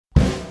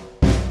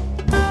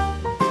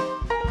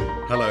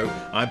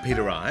I'm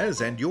Peter Ayres,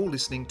 and you're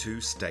listening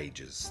to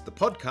Stages, the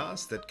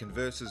podcast that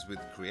converses with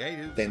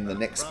creatives. Then the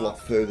next block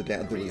further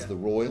down there was the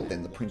Royal,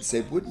 then the Prince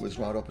Edward was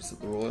right opposite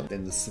the Royal,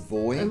 then the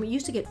Savoy. And we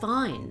used to get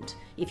fined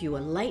if you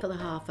were late for the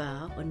half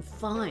hour and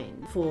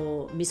fined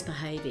for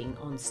misbehaving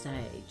on stage.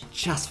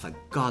 Just for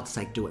God's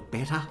sake, do it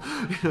better.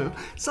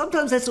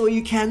 Sometimes that's all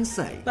you can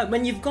say. But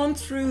when you've gone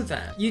through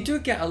that, you do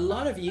get a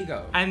lot of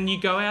ego. And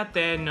you go out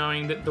there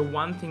knowing that the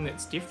one thing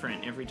that's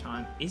different every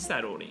time is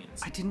that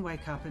audience. I didn't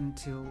wake up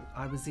until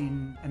I was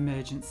in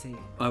Emergency.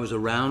 I was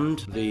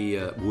around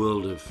the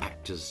world of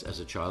actors as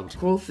a child.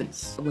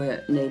 Crawfords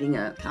were needing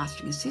a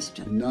casting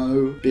assistant.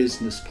 No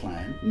business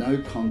plan, no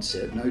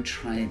concept, no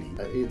training.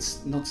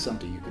 It's not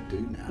something you could do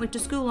now. Went to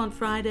school on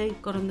Friday,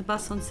 got on the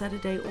bus on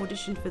Saturday,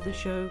 auditioned for the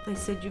show. They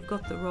said, "You've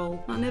got the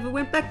role." I never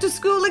went back to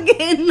school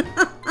again.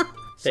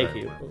 Thank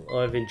you.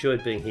 I've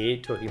enjoyed being here,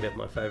 talking about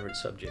my favourite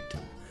subject.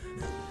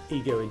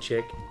 Ego in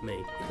check,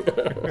 me.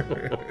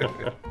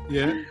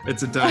 Yeah,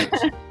 it's a date.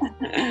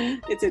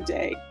 It's a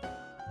date.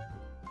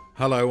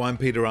 Hello, I'm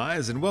Peter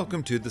Ayres, and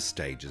welcome to the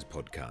Stages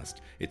podcast.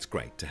 It's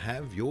great to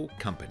have your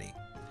company.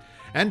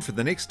 And for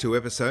the next 2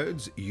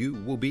 episodes, you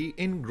will be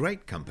in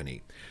great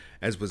company,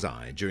 as was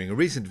I during a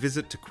recent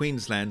visit to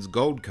Queensland's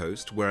Gold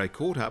Coast, where I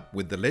caught up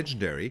with the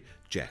legendary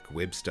Jack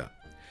Webster.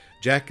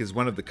 Jack is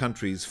one of the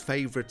country's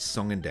favourite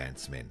song and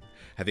dance men,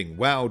 having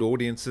wowed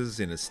audiences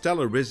in a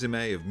stellar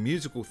resume of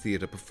musical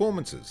theatre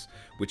performances,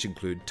 which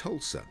include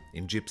Tulsa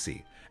in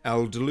Gypsy,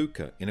 Al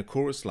DeLuca in A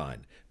Chorus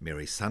Line,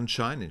 Mary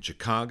Sunshine in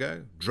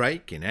Chicago,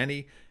 Drake in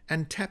Annie,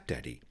 and Tap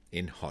Daddy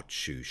in Hot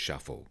Shoe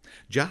Shuffle,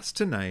 just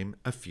to name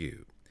a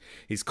few.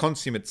 His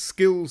consummate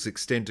skills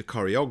extend to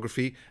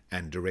choreography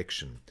and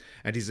direction,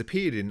 and he's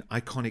appeared in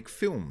iconic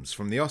films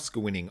from the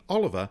Oscar-winning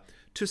Oliver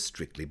to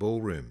Strictly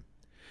Ballroom.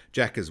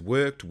 Jack has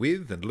worked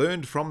with and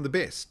learned from the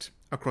best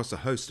across a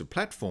host of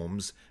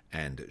platforms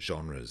and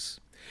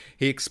genres.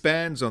 He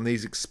expands on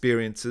these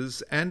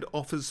experiences and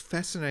offers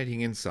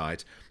fascinating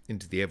insight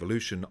into the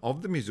evolution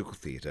of the musical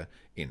theatre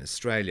in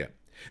Australia,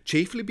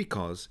 chiefly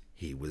because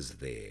he was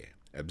there,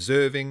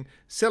 observing,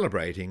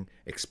 celebrating,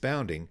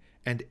 expounding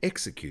and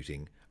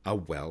executing a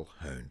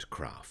well-honed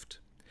craft.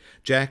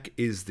 Jack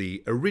is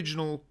the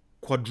original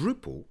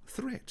quadruple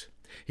threat.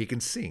 He can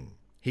sing,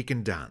 he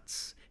can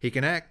dance, he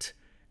can act,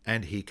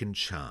 and he can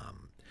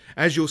charm,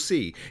 as you'll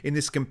see in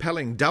this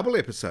compelling double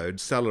episode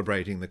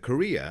celebrating the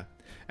career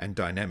and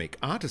dynamic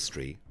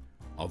artistry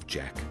of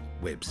Jack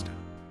Webster.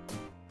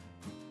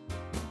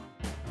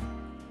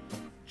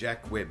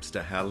 Jack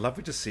Webster, how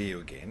lovely to see you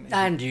again.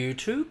 And you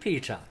too,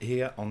 Peter.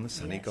 Here on the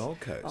sunny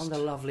Gold Coast. On the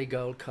lovely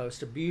Gold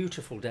Coast. A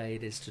beautiful day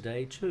it is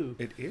today too.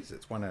 It is.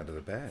 It's one out of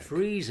the bag.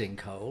 Freezing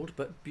cold,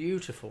 but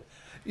beautiful.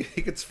 You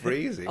think it's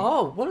freezing?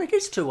 Oh, well, it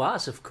is to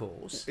us, of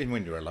course. And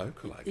when you're a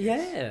local, I guess.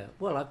 Yeah.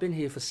 Well, I've been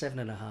here for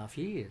 7.5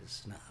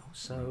 years now.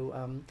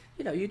 So,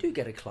 you do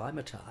get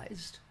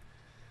acclimatised.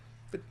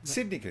 But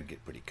Sydney can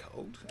get pretty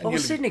cold. And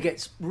Sydney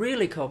gets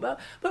really cold. But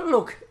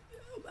look,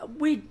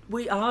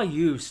 we are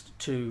used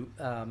to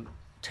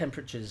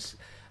temperatures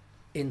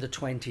in the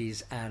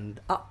 20s and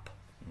up.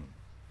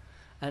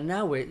 And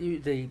now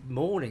the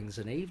mornings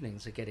and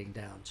evenings are getting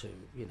down to,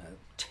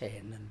 10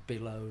 and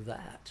below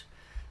that.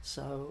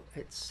 So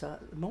it's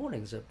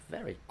mornings are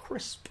very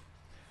crisp.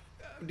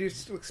 Do you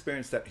still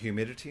experience that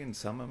humidity in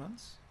summer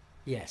months?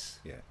 Yes.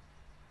 Yeah.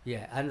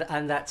 Yeah,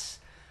 and that's...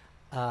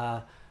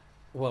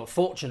 well,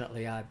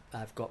 fortunately,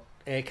 I've got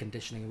air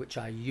conditioning, which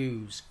I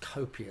use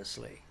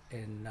copiously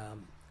in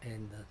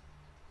the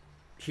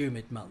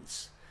humid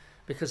months,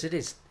 because it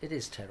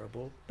is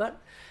terrible.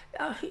 But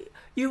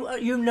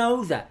you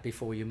know that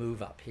before you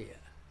move up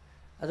here.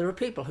 There are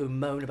people who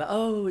moan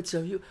about, it's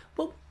so you.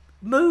 Well,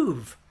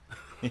 move.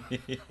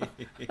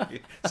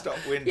 Stop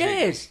whinging.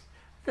 Yes,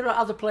 there are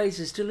other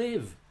places to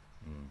live.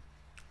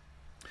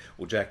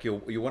 Well, Jack,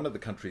 you're one of the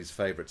country's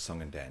favourite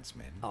song and dance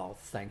men. Oh,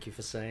 thank you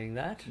for saying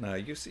that. No,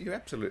 you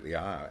absolutely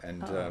are,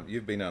 and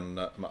you've been on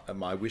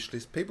my wish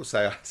list. People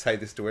say I say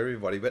this to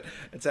everybody, but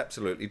it's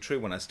absolutely true.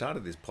 When I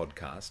started this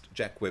podcast,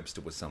 Jack Webster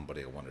was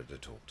somebody I wanted to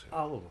talk to.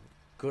 Oh,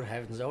 good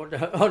heavens!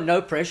 Oh,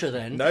 no pressure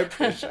then. No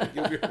pressure.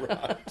 You'll be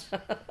right.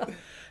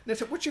 Now,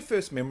 so what's your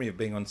first memory of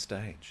being on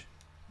stage?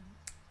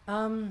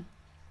 I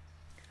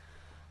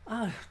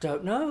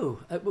don't know.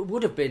 It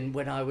would have been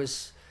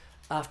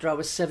after I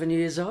was 7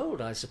 years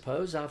old, I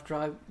suppose, after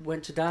I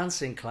went to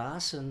dancing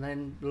class and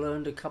then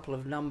learned a couple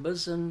of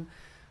numbers and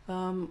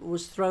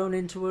was thrown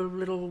into a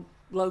little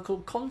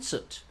local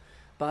concert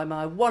by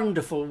my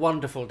wonderful,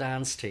 wonderful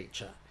dance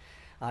teacher.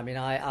 I mean,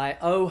 I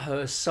owe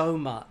her so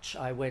much.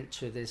 I went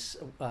to this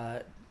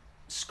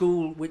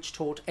school which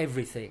taught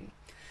everything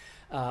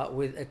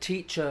with a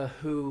teacher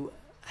who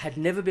had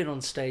never been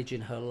on stage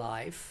in her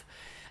life.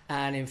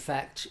 And in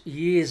fact,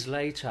 years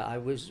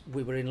later,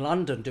 we were in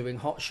London doing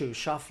Hot Shoe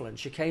Shuffle, and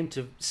she came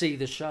to see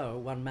the show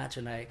one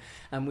matinee,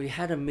 and we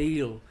had a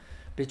meal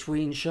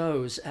between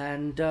shows,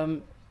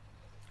 and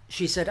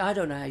she said, "I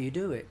don't know how you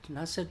do it." And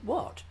I said,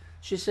 "What?"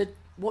 She said,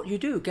 "What you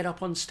do, get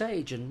up on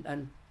stage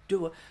and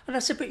do it." And I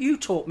said, "But you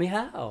taught me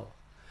how."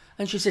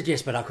 And she said,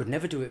 yes, but I could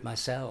never do it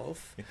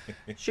myself.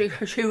 She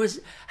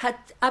had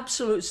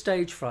absolute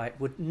stage fright,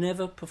 would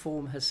never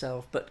perform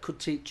herself, but could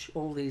teach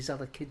all these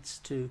other kids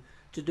to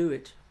do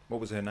it. What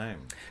was her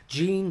name?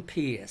 Jean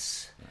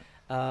Pierce.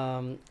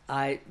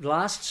 I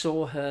last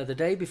saw her the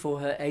day before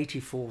her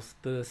 84th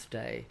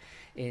birthday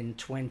in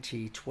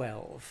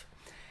 2012.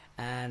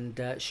 And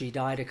she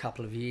died a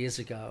couple of years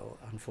ago,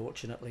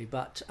 unfortunately.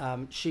 But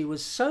she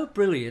was so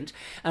brilliant.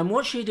 And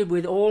what she did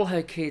with all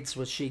her kids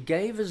was she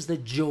gave us the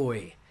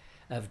joy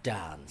of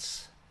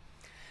dance,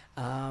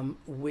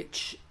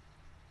 which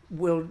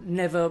will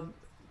never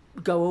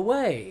go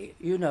away.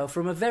 You know,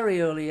 from a very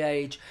early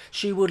age,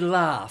 she would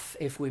laugh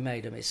if we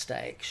made a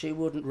mistake. She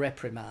wouldn't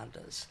reprimand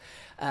us.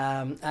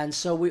 And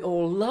so we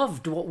all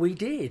loved what we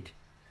did.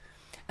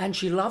 And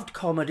she loved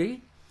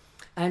comedy,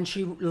 and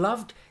she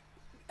loved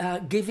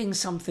giving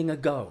something a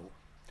go,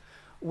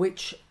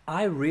 which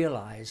I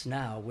realise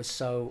now was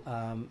so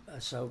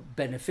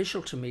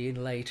beneficial to me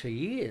in later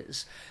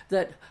years,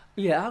 that,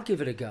 yeah, I'll give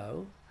it a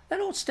go.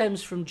 That all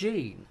stems from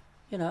Jean.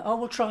 You know, oh,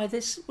 we'll try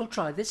this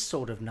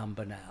sort of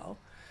number now.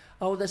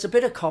 Oh, there's a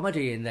bit of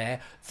comedy in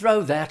there,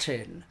 throw that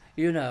in,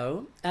 you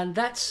know. And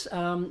that's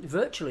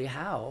virtually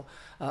how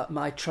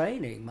my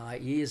training, my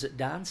years at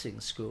dancing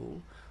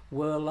school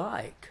were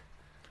like.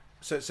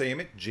 So you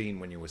met Jean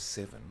when you were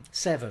 7?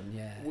 7,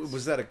 yeah.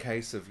 Was that a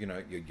case of, you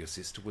know, your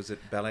sister was at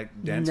ballet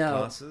dance no,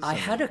 classes? I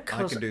had a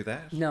cousin. I can do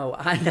that? No,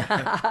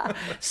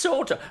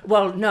 sort of.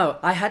 Well, no,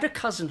 I had a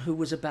cousin who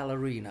was a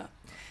ballerina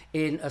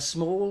in a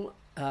small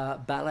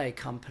ballet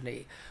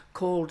company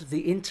called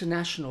the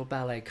International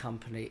Ballet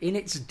Company. In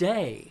its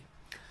day,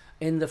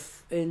 in the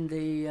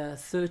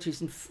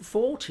 30s and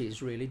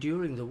 40s, really,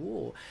 during the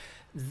war,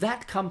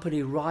 that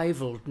company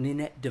rivaled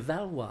Ninette de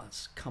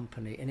Valois'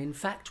 company, and in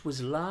fact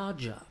was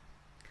larger.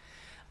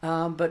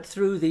 But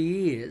through the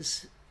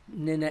years,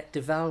 Ninette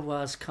de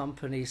Valois'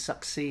 company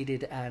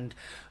succeeded, and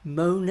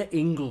Mona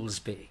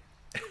Inglesby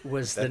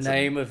was the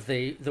name of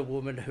the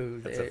woman who.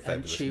 That's a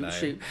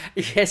fabulous name.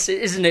 Yes,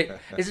 isn't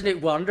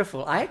it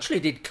wonderful? I actually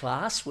did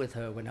class with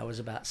her when I was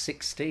about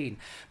 16,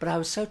 but I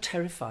was so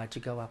terrified to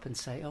go up and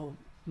say, "Oh,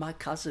 my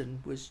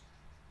cousin was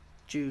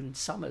June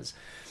Summers."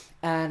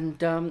 And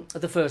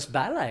the first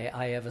ballet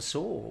I ever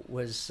saw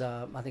was,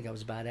 I think I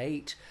was about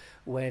 8,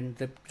 when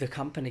the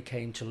company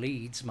came to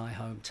Leeds, my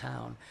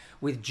hometown,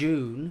 with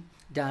June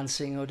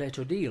dancing Odette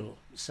Odile.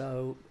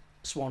 So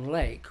Swan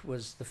Lake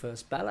was the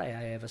first ballet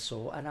I ever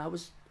saw, and I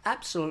was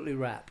absolutely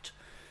rapt.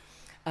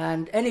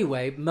 And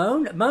anyway,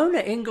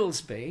 Mona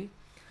Inglesby,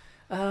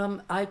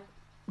 I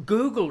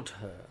Googled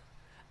her,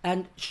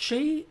 and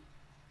she,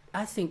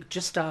 I think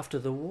just after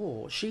the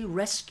war, she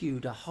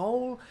rescued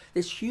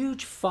this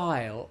huge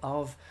file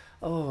of,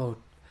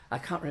 I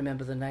can't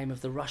remember the name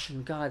of the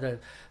Russian guy,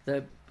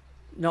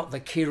 not the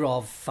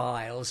Kirov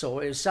files,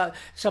 or it was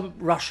some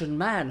Russian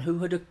man who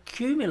had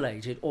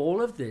accumulated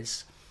all of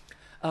this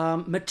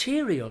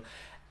material,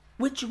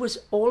 which was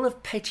all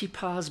of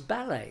Petipar's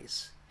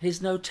ballets, his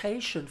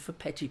notation for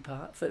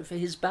Petipa, for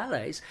his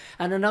ballets,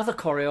 and another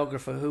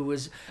choreographer who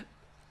was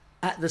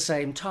at the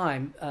same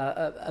time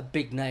a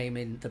big name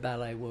in the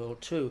ballet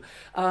world too.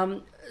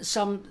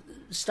 Some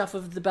stuff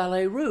of the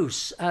Ballet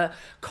Russe,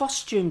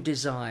 costume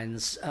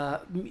designs,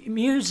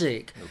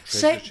 music,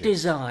 set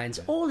designs,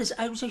 all this.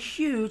 It was a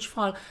huge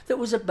file that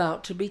was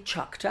about to be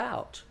chucked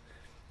out.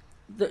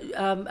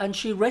 And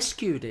she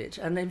rescued it.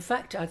 And in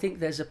fact, I think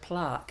there's a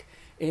plaque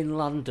in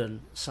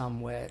London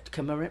somewhere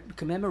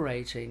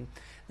commemorating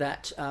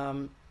that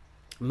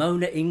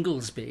Mona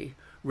Inglesby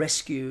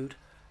rescued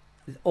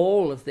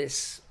all of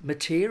this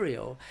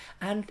material,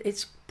 and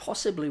it's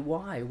possibly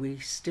why we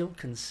still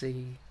can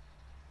see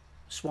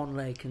Swan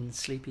Lake and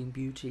Sleeping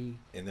Beauty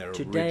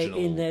today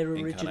in their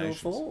original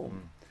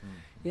form.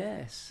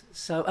 Yes.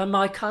 So, and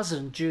my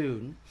cousin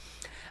June,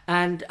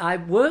 and I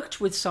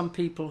worked with some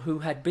people who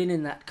had been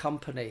in that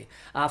company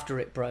after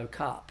it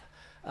broke up,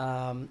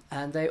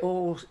 and they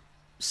all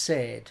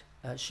said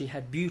she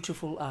had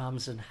beautiful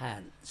arms and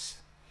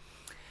hands.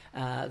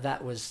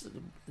 That was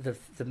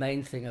the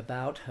main thing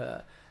about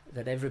her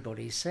that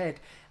everybody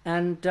said.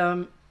 And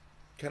I'll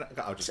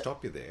just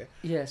stop you there.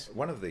 Yes.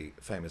 One of the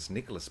famous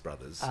Nicholas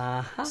brothers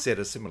said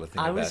a similar thing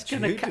I was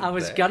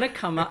going to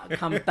come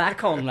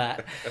back on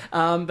that.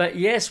 But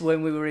yes,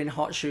 when we were in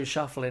Hot Shoe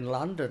Shuffle in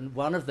London,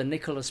 one of the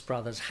Nicholas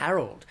brothers,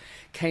 Harold,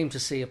 came to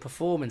see a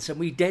performance, and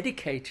we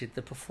dedicated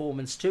the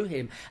performance to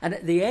him. And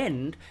at the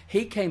end,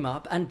 he came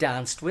up and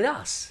danced with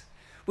us.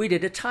 We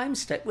did a time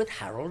step with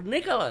Harold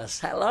Nicholas.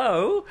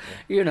 Hello,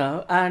 you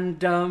know,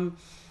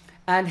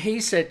 and he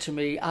said to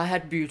me, I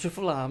had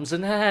beautiful arms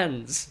and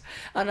hands.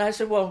 And I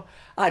said, well,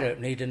 I don't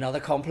need another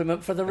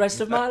compliment for the rest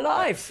of my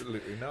life.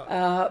 Absolutely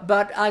not.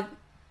 But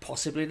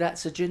possibly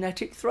that's a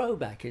genetic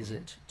throwback, is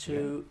it,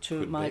 to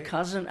my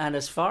cousin? And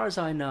as far as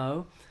I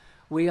know,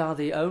 we are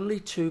the only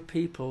 2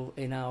 people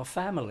in our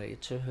family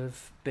to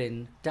have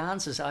been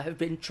dancers.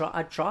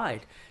 I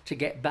tried to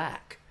get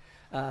back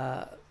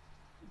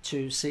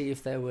to see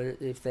if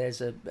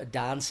there's a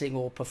dancing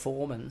or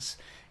performance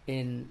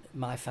in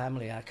my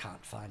family, I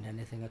can't find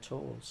anything at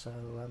all.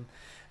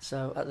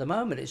 So at the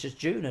moment, it's just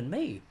June and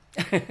me.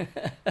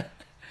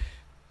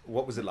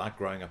 What was it like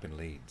growing up in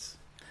Leeds?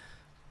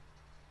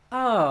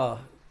 Oh,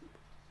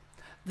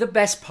 the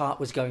best part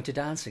was going to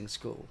dancing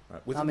school.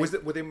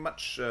 Right. Were there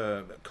much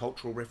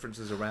cultural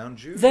references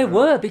around you? There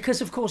were,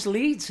 because of course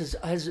Leeds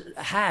has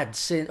had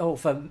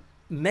for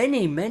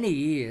many, many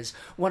years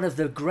one of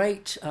the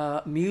great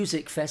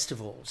music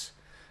festivals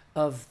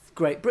of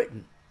Great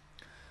Britain.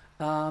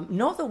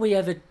 Not that we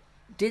ever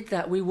did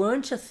that. We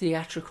weren't a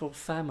theatrical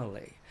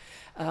family.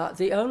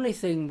 The only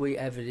thing we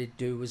ever did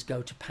do was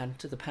go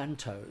to the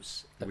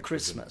Pantos at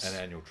Christmas.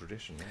 An annual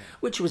tradition, yeah.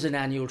 Which was an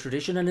annual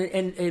tradition.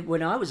 And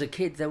when I was a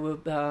kid, there were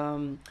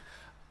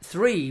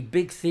 3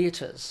 big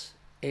theatres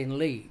in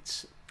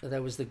Leeds.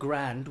 There was the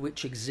Grand,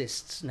 which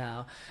exists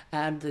now,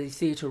 and the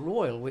Theatre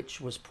Royal, which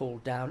was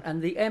pulled down,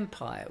 and the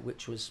Empire,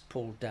 which was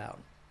pulled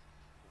down.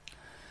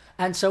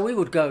 And so we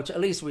would go to, at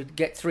least we'd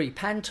get 3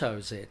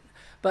 pantos in.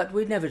 But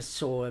we never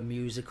saw a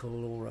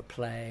musical or a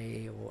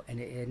play or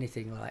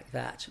anything like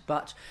that.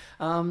 But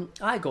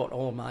I got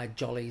all my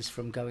jollies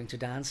from going to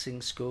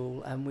dancing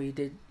school, and we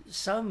did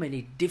so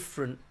many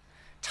different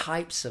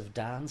types of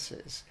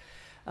dances.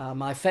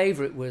 My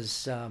favourite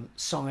was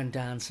song and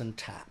dance and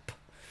tap.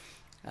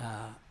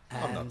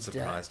 I'm not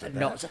surprised at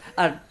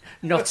that.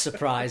 Not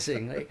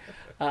surprisingly.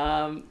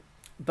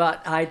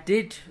 But I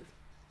did...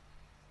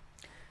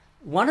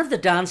 One of the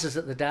dancers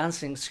at the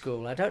dancing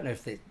school, I don't know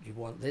if you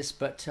want this,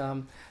 but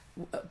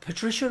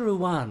Patricia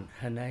Ruan,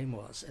 her name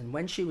was. And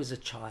when she was a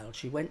child,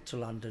 she went to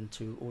London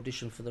to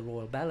audition for the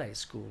Royal Ballet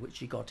School, which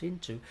she got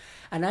into.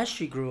 And as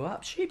she grew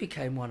up, she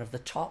became one of the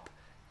top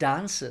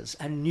dancers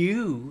and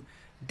new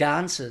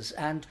dancers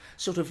and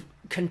sort of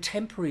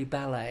contemporary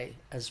ballet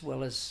as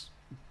well as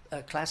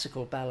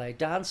classical ballet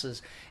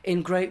dancers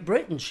in Great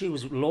Britain. She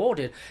was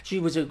lauded. She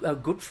was a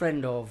good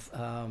friend of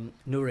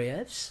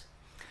Nureev's.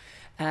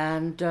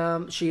 And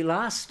the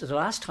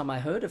last time I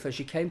heard of her,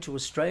 she came to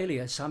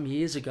Australia some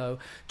years ago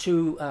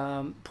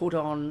to put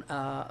on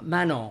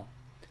Manon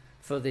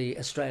for the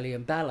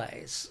Australian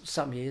ballets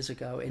some years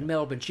ago in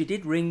Melbourne. She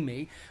did ring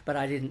me, but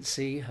I didn't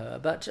see her.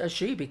 But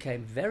she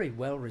became very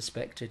well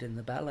respected in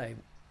the ballet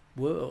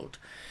world.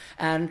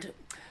 And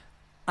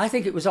I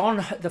think it was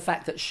on the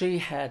fact that she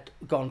had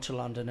gone to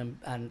London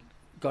and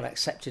got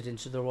accepted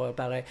into the Royal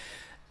Ballet.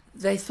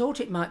 They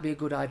thought it might be a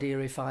good idea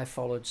if I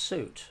followed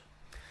suit.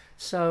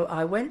 So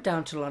I went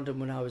down to London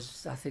when I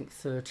was, I think,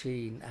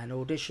 13 and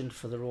auditioned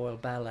for the Royal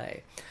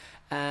Ballet.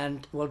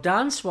 And, well,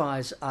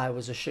 dance-wise, I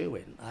was a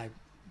shoo-in. I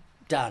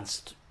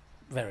danced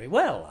very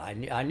well. I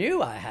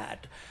knew I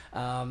had.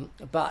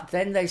 But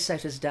then they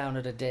set us down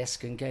at a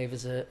desk and gave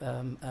us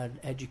an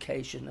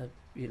education,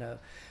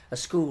 a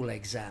school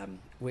exam,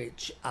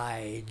 which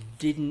I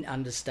didn't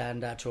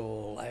understand at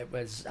all. It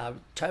was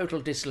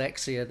total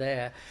dyslexia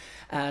there.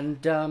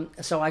 And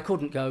so I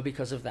couldn't go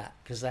because of that,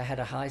 because they had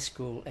a high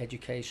school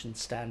education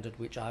standard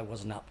which I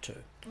wasn't up to.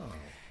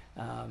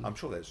 I'm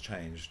sure that's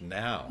changed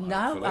now.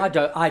 No,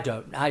 hopefully.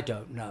 I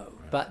don't know.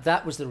 Right. But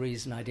that was the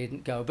reason I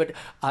didn't go. But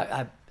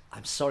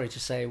I'm sorry to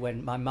say,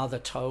 when my mother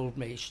told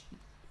me,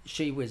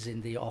 she was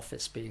in the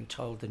office being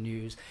told the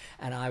news,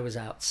 and I was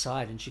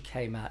outside, and she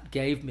came out,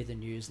 gave me the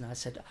news, and I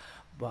said,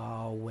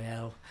 "Oh,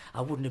 well,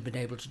 I wouldn't have been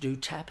able to do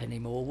tap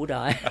anymore, would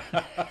I?"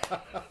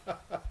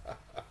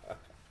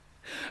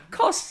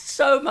 Cost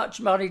so much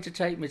money to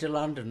take me to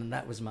London, and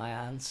that was my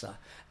answer.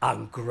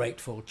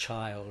 Ungrateful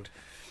child.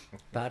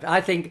 But I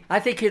think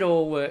it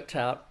all worked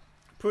out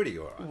pretty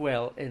all right.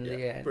 Well in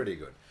the end. Pretty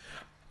good.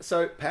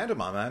 So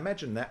pantomime, I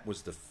imagine that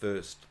was the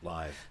first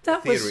live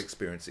theatre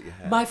experience that you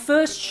had. My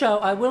first show,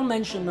 I will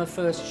mention my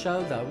first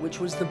show though, which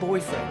was The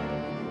Boyfriend.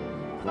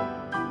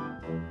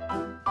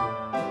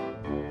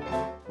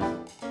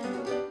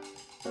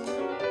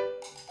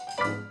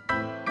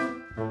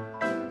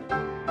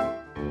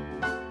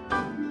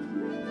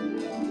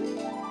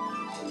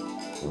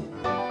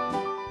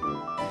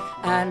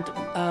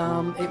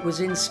 And it was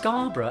in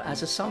Scarborough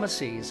as a summer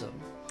season.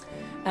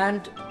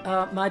 And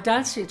my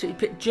dancing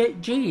teacher,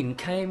 Jean,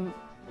 came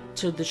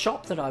to the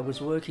shop that I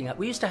was working at.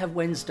 We used to have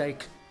Wednesday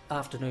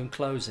afternoon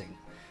closing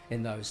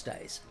in those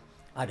days.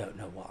 I don't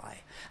know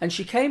why. And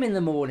she came in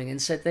the morning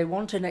and said, they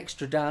want an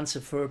extra dancer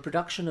for a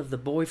production of The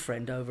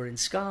Boyfriend over in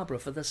Scarborough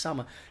for the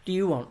summer. Do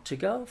you want to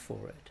go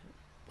for it?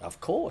 Of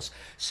course.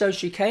 So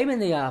she came in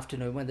the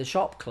afternoon when the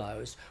shop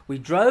closed. We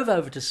drove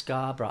over to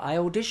Scarborough. I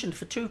auditioned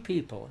for 2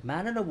 people, a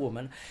man and a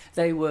woman.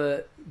 They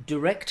were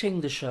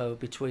directing the show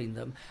between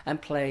them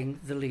and playing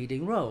the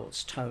leading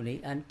roles,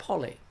 Tony and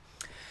Polly.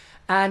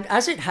 And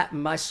as it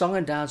happened, my song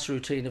and dance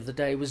routine of the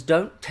day was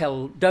Don't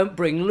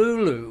Bring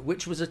Lulu,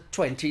 which was a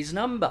 20s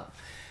number.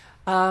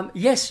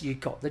 Yes, you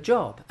got the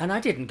job. And I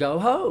didn't go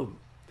home.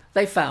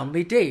 They found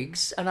me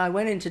digs, and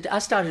I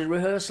started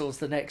rehearsals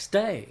the next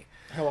day.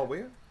 How old were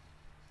you?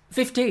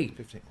 15.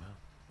 15, wow.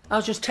 I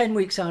was just 10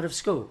 weeks out of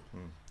school.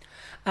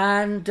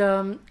 And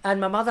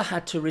my mother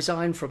had to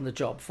resign from the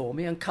job for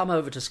me and come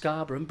over to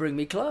Scarborough and bring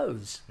me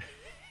clothes.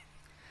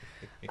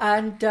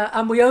 And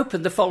we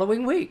opened the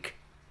following week.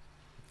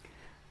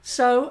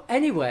 So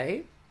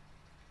anyway,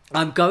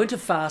 I'm going to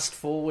fast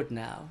forward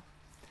now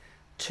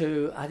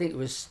to, I think it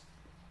was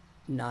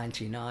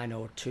 99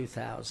 or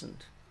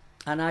 2000.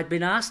 And I'd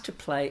been asked to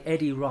play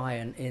Eddie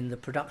Ryan in the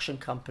production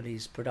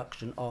company's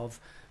production of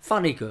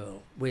Funny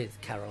Girl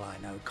with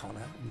Caroline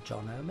O'Connor and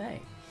John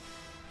O'May.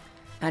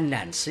 And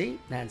Nancy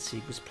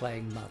was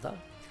playing Mother,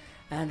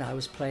 and I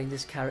was playing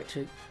this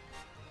character,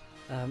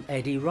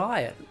 Eddie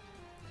Ryan,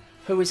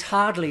 who is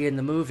hardly in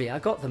the movie. I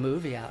got the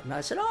movie out and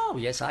I said, oh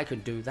yes, I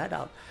could do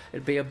that.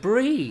 It'd be a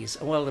breeze.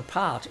 Well, the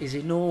part is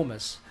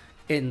enormous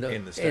in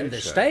the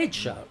stage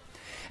show.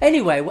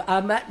 Anyway,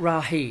 I'm at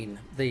Raheen,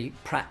 the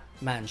Pratt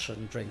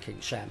Mansion, drinking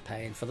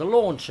champagne for the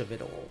launch of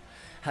it all,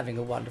 having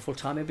a wonderful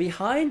time. And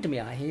behind me,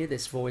 I hear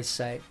this voice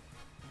say,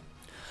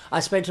 I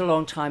spent a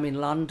long time in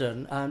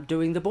London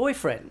doing The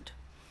Boyfriend.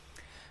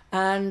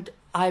 And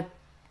I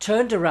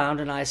turned around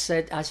and I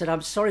said,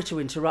 I'm sorry to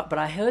interrupt, but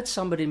I heard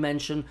somebody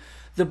mention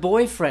The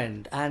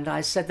Boyfriend. And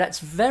I said, that's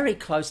very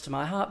close to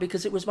my heart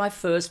because it was my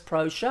first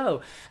pro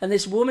show. And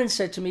this woman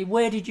said to me,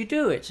 where did you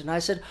do it? And I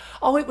said,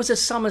 oh, it was a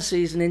summer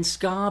season in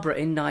Scarborough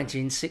in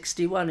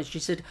 1961. And she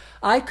said,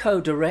 I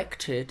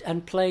co-directed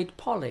and played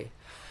Polly.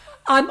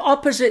 I'm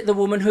opposite the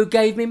woman who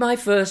gave me my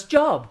first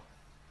job.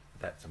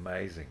 That's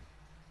amazing.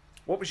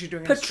 What was she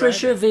doing in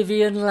Patricia Australia?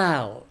 Vivian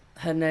Lal,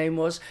 her name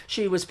was.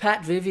 She was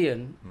Pat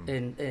Vivian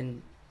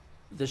in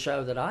the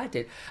show that I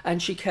did.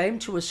 And she came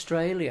to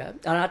Australia.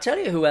 And I'll tell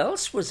you who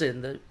else was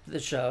in the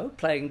show,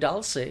 playing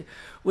Dulcie,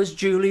 was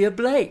Julia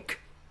Blake,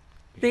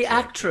 the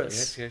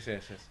actress.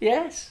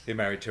 Yes. He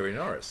married Terry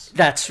Norris.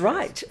 That's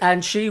right.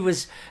 And she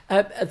was,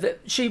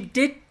 she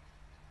did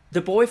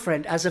The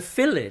Boyfriend as a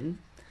fill-in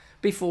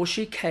before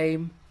she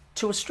came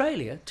to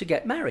Australia to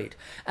get married.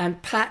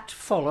 And Pat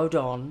followed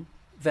on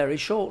very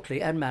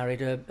shortly and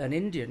married an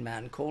Indian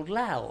man called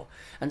Lal.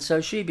 And so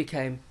she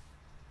became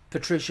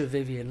Patricia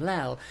Vivian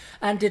Lal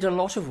and did a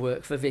lot of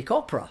work for Vic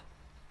Opera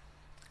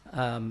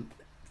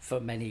for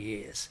many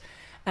years.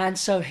 And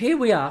so here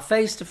we are,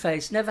 face to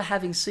face, never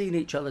having seen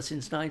each other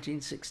since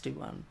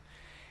 1961.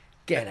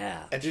 Get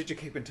out. And did you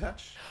keep in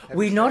touch?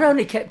 We not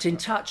only kept in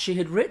touch, she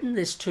had written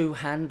this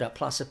two-hander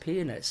plus a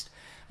pianist,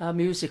 a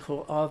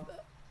musical of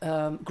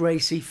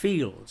Gracie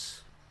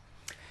Fields.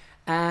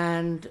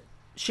 And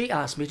she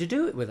asked me to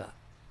do it with her.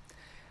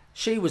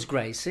 She was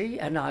Gracie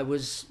and I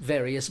was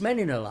various men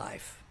in her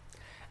life.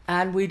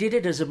 And we did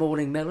it as a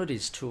Morning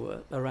Melodies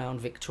tour around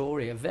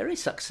Victoria very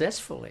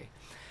successfully.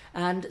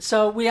 And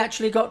so we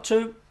actually got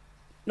to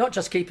not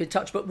just keep in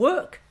touch, but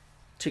work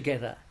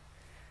together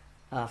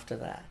after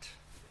that.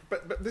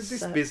 But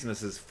this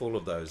business is full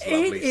of those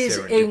lovely It is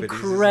serendipities,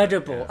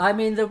 incredible. isn't it? Yeah. I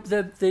mean,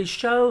 the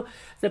show,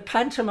 the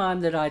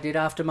pantomime that I did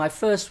after my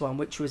first one,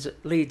 which was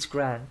at Leeds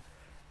Grand,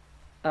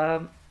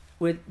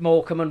 with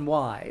Morecambe and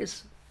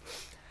Wise,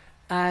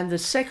 and the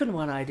second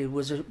one I did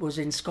was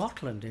in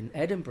Scotland, in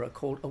Edinburgh,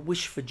 called A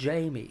Wish for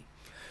Jamie,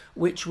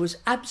 which was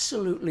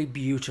absolutely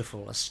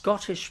beautiful, a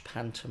Scottish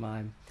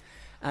pantomime,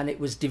 and it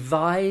was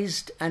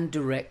devised and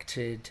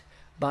directed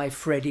by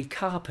Freddie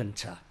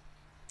Carpenter,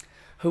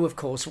 who of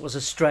course was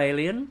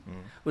Australian,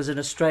 was an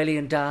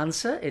Australian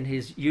dancer in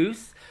his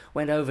youth,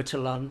 went over to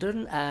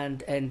London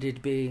and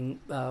ended being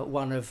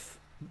one of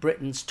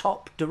Britain's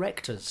top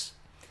directors.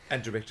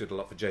 And directed a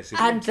lot for J.C.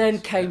 And then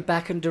came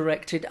back and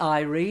directed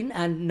Irene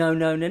and No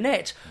No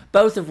Nanette,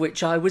 both of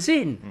which I was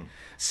in.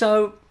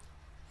 So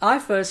I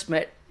first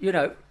met,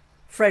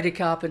 Freddie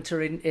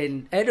Carpenter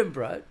in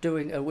Edinburgh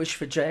doing A Wish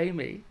for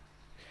Jamie.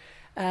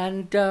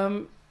 And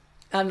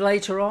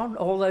later on,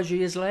 all those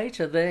years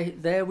later,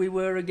 there we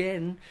were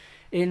again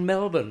in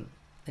Melbourne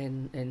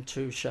in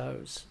two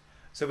shows.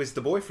 So is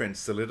The Boyfriend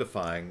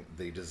solidifying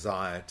the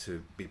desire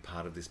to be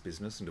part of this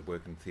business and to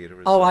work in theatre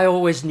as well? well? I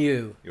always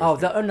knew.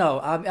 No.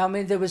 I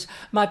mean, there was...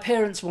 My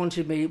parents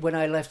wanted me, when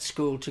I left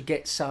school, to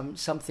get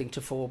something to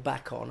fall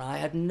back on. I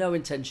had no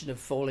intention of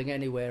falling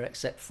anywhere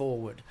except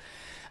forward.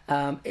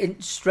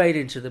 Straight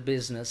into the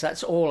business.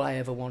 That's all I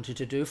ever wanted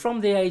to do.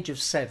 From the age of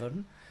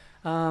 7...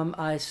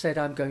 I said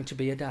I'm going to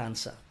be a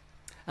dancer,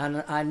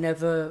 and I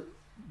never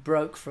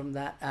broke from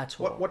that at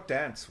all. What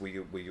dance were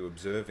you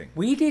observing?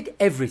 We did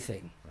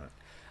everything. Right.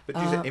 But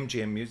you said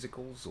MGM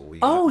musicals, or were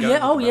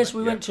you yes,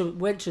 we went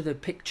to the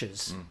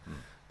pictures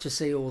to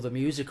see all the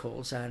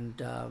musicals,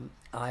 and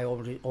I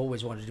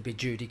always wanted to be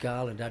Judy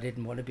Garland. I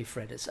didn't want to be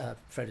Fred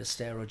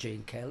Astaire or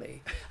Gene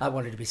Kelly. I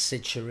wanted to be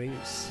Sid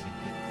Charisse.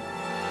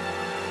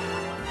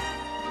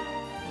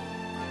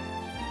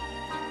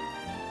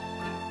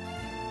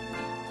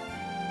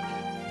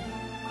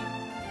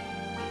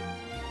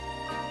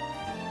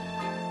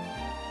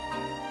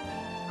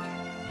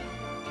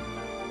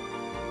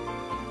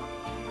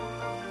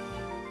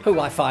 Who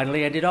I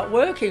finally ended up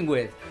working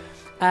with.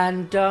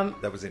 And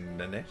that was in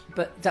Nanette?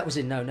 But that was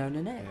in No No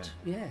Nanette,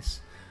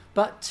 yes.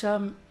 But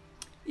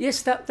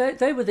yes,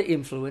 they were the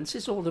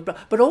influences.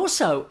 But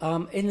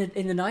also in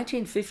the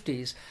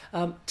 1950s,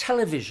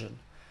 television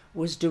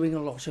was doing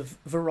a lot of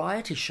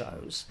variety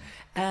shows,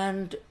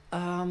 and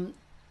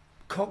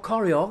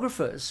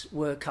choreographers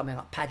were coming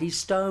up. Paddy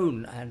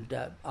Stone and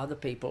other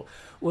people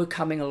were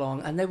coming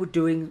along, and they were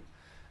doing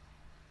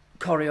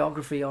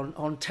choreography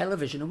on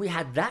television, and we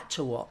had that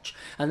to watch.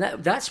 And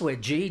that's where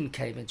Gene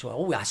came into it.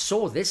 Oh, I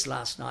saw this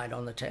last night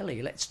on the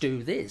telly, let's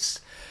do this.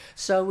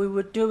 So we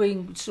were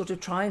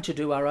trying to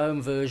do our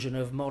own version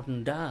of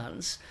modern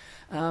dance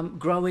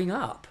growing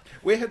up.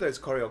 Where had those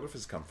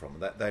choreographers come from?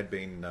 That they'd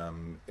been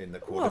in the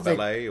court of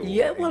ballet, or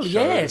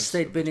yes,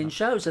 they'd been in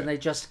shows, and they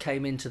just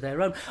came into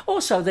their own.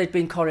 Also, they'd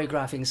been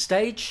choreographing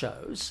stage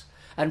shows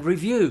and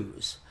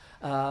reviews.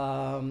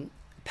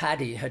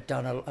 Paddy had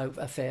done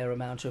a fair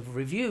amount of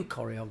review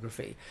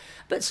choreography,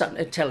 but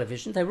at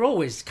television they were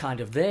always kind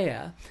of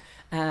there.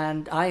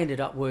 And I ended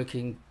up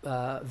working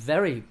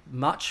very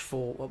much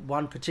for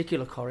one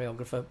particular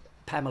choreographer,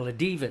 Pamela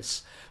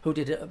Davis, who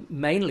did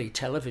mainly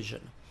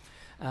television.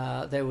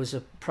 There was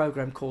a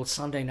program called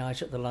Sunday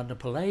Night at the London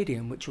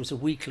Palladium, which was a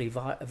weekly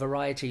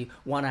variety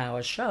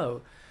 1-hour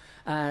show.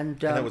 And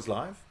that was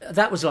live?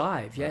 That was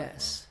live,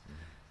 yes.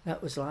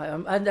 That was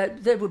live. And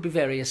there would be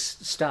various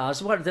stars.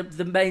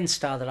 The main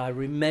star that I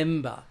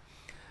remember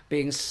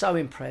being so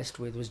impressed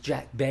with was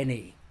Jack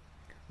Benny,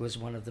 was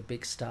one of the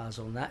big stars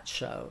on that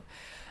show.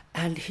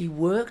 And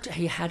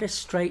he had a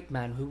straight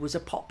man who was a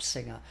pop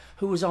singer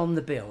who was on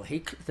the bill.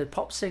 The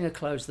pop singer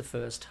closed the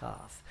first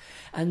half,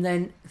 and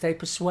then they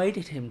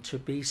persuaded him to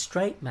be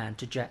straight man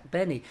to Jack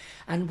Benny.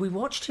 And we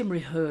watched him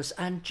rehearse,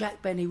 and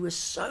Jack Benny was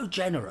so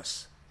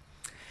generous.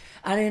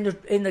 And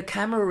in the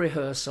camera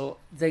rehearsal,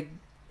 the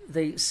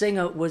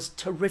singer was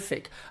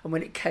terrific. And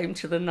when it came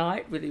to the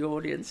night with the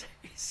audience,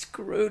 he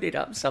screwed it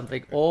up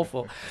something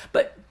awful.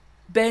 But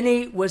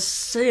Benny was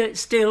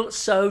still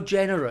so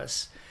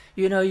generous.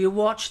 You know, you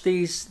watch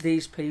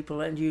these people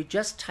and you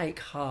just take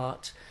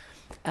heart,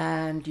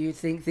 and you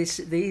think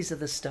these are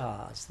the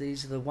stars.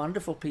 These are the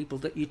wonderful people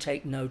that you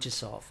take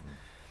notice of.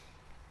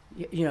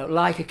 You know,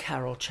 like a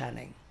Carol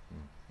Channing,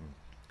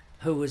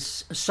 who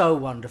was so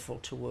wonderful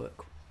to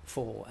work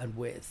for and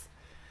with.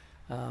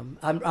 I'm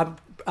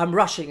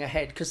rushing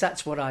ahead because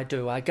that's what I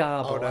do. I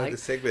garble. Oh no, the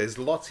segue. There's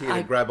lots here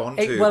to grab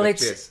onto.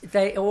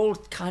 They all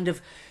kind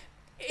of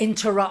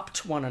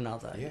interrupt one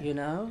another. Yeah, you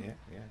know. Yeah.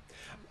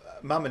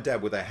 Mum and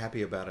Dad, were they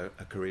happy about a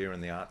career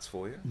in the arts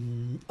for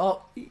you?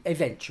 Oh,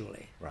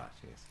 eventually. Right.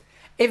 Yes.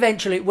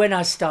 Eventually, when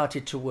I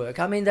started to work,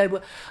 I mean,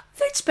 they'd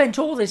spent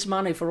all this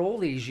money for all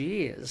these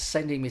years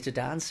sending me to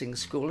dancing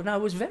school, and I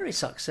was very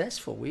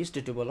successful. We used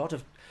to do a lot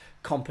of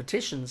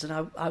competitions,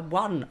 and I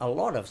won a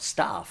lot of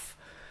stuff.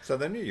 So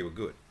they knew you were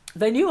good.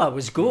 They knew I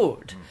was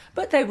good,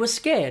 but they were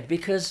scared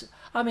because,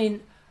 I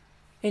mean,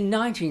 in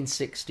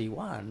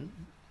 1961,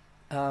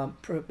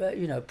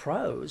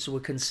 pros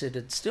were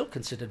still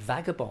considered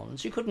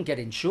vagabonds. You couldn't get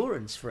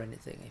insurance for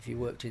anything if you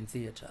worked in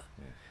theatre,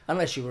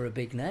 unless you were a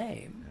big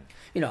name. Yeah.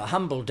 You know, a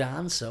humble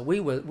dancer. We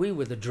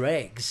were the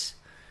dregs.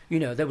 You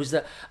know, there was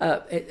the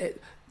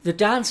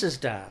dancers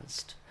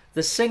danced,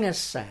 the singers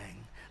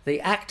sang, the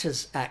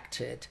actors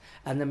acted,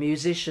 and the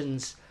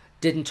musicians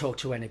didn't talk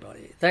to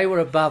anybody. They were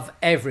above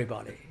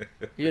everybody.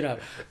 You know,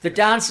 the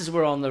dancers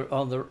were on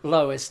the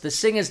lowest. The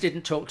singers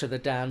didn't talk to the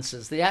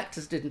dancers. The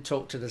actors didn't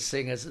talk to the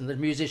singers, and the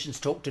musicians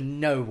talked to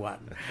no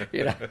one.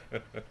 You know,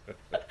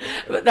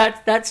 but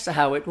that's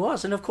how it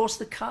was. And of course,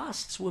 the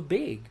casts were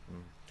big.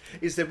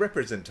 Is there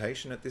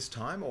representation at this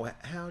time, or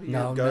how do you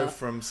go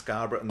from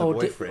Scarborough and The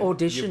Boyfriend?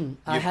 Audition.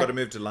 You've got to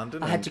move to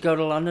London. I had to go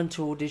to London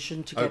to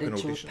audition to get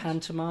into a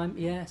pantomime.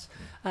 Yes,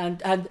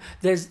 and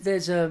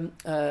there's a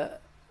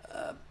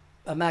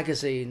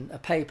magazine, a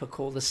paper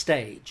called The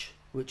Stage,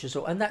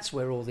 and that's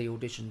where all the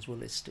auditions were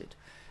listed.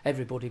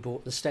 Everybody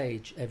bought The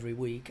Stage every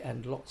week,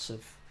 and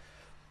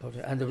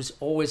and there was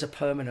always a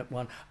permanent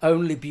one.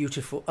 Only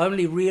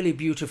really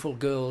beautiful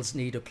girls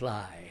need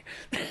apply.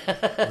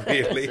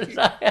 Really?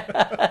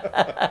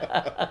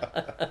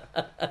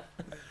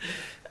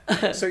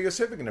 So you're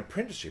serving an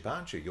apprenticeship,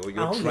 aren't you?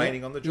 You're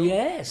training on the job.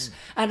 Yes,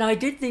 and I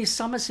did these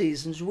summer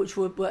seasons, which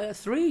were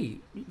 3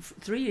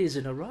 years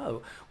in a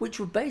row, which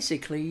were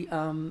basically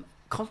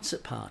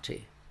concert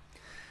party.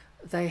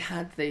 They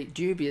had the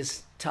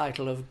dubious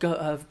title of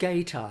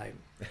Gay Time,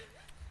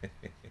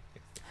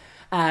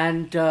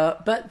 and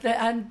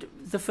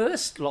the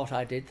first lot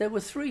I did, there were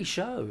 3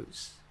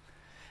 shows,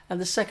 and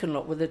the second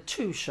lot were the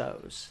 2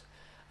 shows,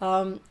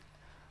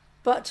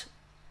 but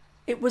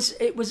it was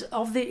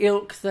of the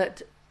ilk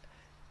that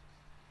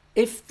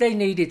if they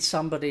needed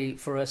somebody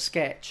for a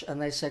sketch and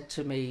they said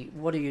to me,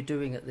 "What are you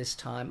doing at this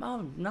time?"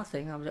 "Oh,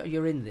 nothing.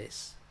 You're in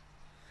this.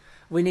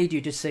 We need you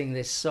to sing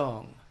this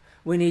song.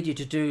 We need you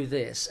to do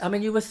this." I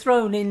mean, you were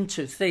thrown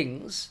into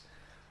things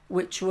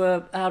which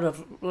were out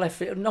of left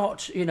field,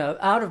 not,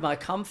 out of my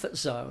comfort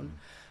zone,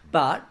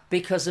 but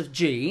because of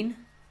Gene,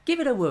 give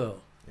it a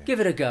whirl,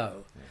 give it a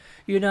go,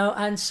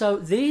 and so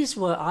these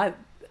were,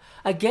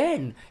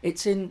 again,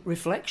 it's in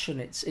reflection,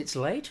 it's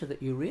later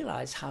that you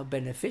realise how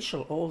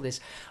beneficial all this,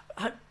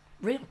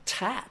 real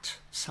tat,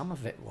 some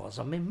of it was.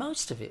 I mean,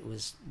 most of it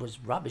was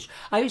rubbish.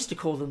 I used to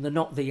call them the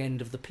Not the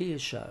End of the Pier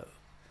show.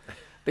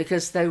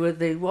 because they were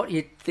what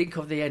you'd think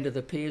of the end of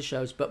the pier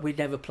shows, but we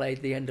never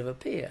played the end of a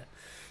pier.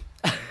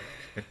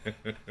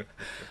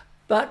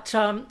 But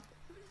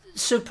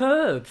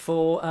superb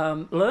for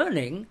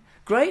learning,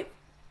 great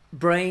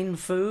brain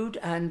food,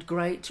 and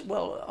great.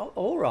 Well,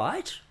 all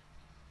right,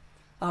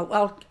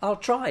 I'll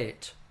try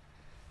it.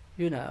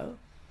 You know.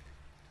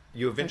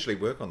 You eventually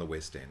work on the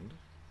West End.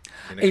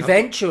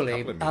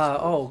 Eventually,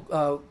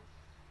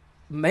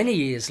 many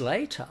years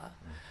later,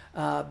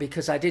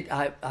 because I did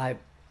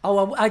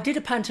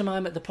a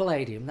pantomime at the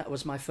Palladium. That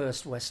was my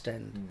first West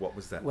End. What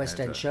was that West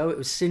End panto? show? It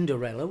was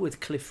Cinderella with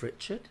Cliff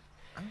Richard.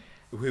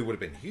 Who would have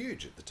been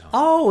huge at the time.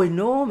 Oh,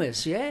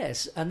 enormous,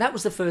 yes. And that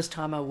was the first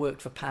time I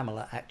worked for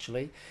Pamela,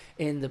 actually,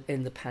 in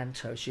the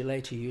panto. She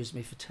later used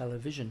me for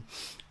television.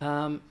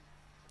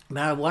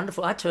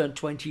 Wonderful. I turned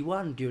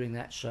 21 during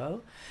that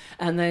show.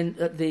 And then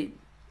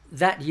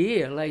that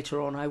year,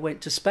 later on, I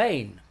went to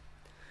Spain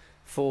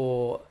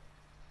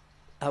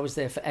I was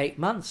there for 8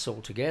 months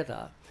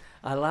altogether.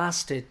 I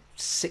lasted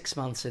 6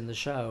 months in the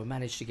show,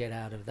 managed to get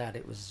out of that.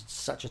 It was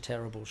such a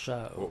terrible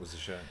show. What was the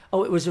show?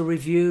 Oh, it was a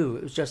review.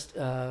 It was just...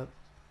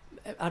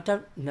 I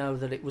don't know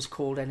that it was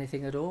called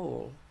anything at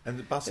all.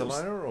 And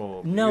Barcelona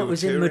or... No, it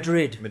was in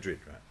Madrid. Madrid,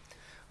 right.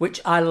 Which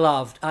I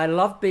loved. I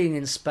loved being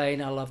in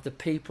Spain. I loved the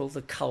people,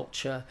 the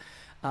culture.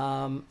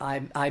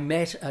 I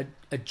met a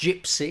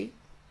gypsy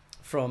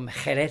from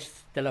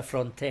Jerez de la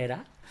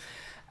Frontera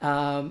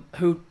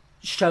who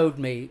showed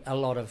me a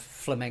lot of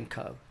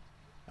flamenco.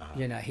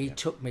 You know, he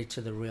took me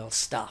to the real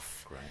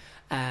stuff. Great.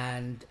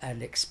 and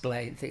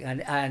explained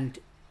things and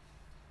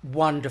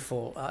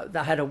wonderful.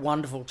 I had a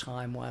wonderful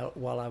time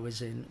while I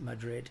was in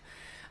Madrid,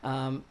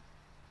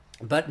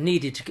 but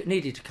needed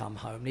to come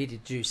home,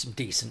 needed to do some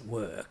decent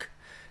work,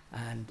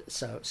 and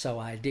so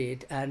I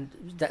did,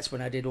 and that's when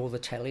I did all the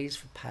tellies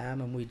for Pam,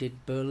 and we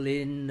did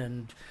Berlin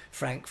and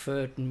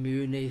Frankfurt and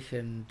Munich,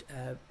 and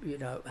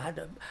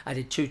I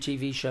did 2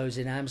 TV shows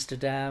in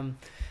Amsterdam.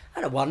 I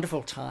had a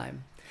wonderful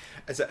time.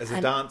 As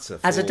a dancer,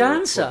 for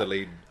the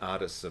lead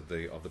artists of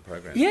the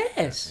program.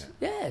 Yes,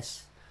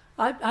 yes.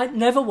 I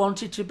never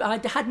wanted to. I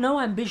had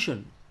no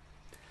ambition.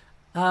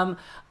 I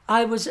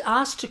was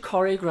asked to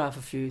choreograph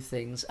a few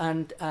things,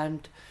 and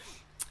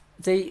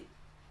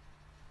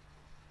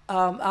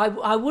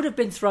I would have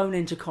been thrown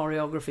into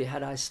choreography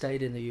had I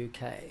stayed in the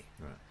UK. Right.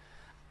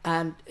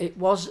 And it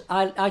was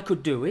I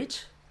could do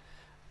it,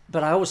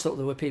 but I always thought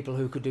there were people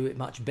who could do it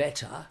much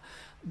better.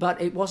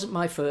 But it wasn't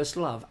my first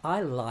love.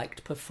 I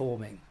liked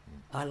performing.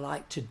 I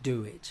liked to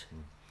do it.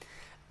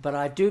 But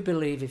I do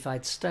believe if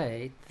I'd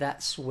stayed,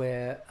 that's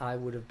where I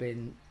would have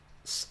been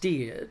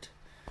steered.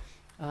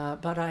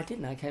 But I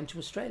didn't. I came to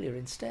Australia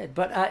instead.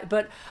 But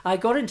I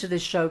got into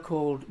this show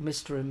called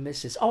Mr. and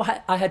Mrs. Oh,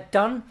 I had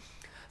done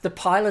the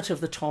pilot of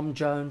the Tom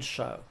Jones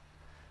show,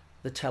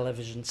 the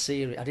television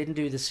series. I didn't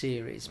do the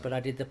series, but I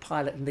did the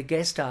pilot, and the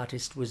guest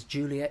artist was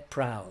Juliette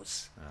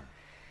Prowse.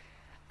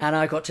 And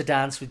I got to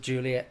dance with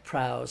Juliette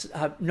Prowse.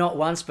 Not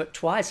once, but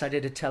twice. I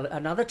did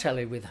another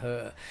telly with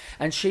her.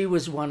 And she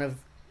was one of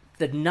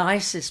the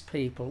nicest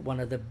people,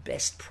 one of the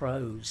best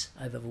pros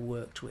I've ever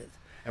worked with.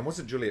 And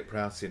wasn't Juliette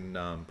Prowse in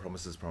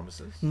Promises,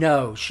 Promises?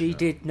 No, she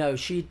did. No,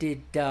 she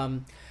did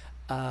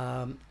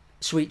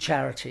Sweet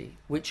Charity,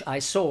 which I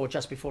saw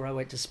just before I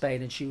went to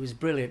Spain, and she was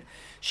brilliant.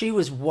 She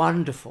was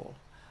wonderful.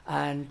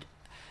 And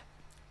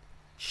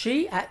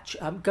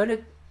I'm going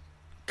to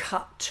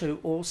cut to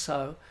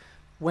also...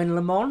 When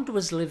Lamond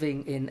was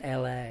living in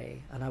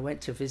LA, and I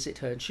went to visit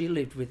her, and she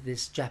lived with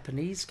this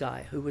Japanese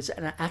guy who was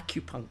an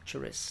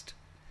acupuncturist.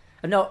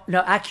 No,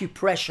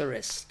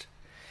 acupressurist.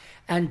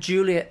 And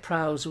Juliette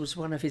Prowse was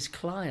one of his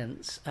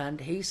clients, and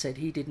he said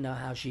he didn't know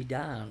how she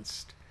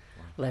danced,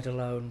 let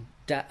alone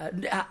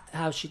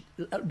how she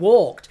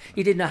walked.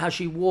 He didn't know how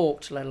she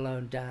walked, let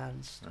alone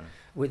danced,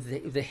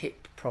 with the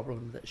hip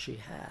problem that she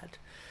had.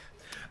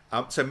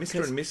 So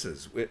Mr. and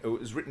Mrs. It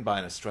was written by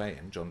an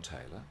Australian, John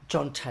Taylor.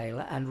 John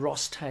Taylor, and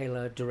Ross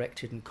Taylor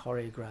directed and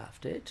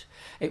choreographed it.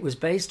 It was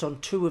based on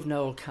 2 of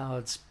Noel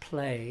Coward's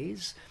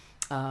plays,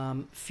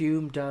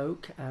 Fumed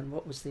Oak, and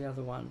what was the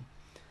other one?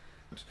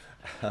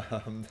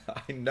 I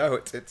know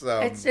it's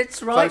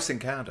right. Close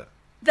Encounter.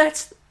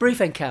 That's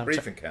Brief Encounter.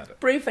 Brief Encounter.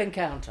 Brief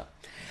Encounter.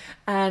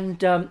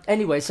 And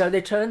anyway, so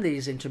they turned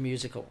these into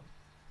musical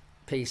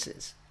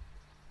pieces,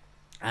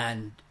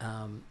 and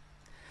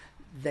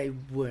they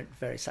weren't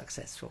very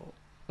successful.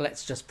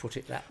 Let's just put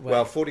it that way.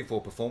 Well,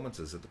 44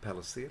 performances at the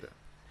Palace Theatre.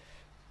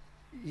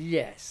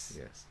 Yes.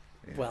 Yes.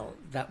 Yeah. Well,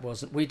 that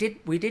wasn't. We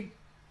did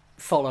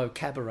follow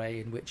Cabaret,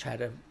 in which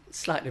had a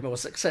slightly more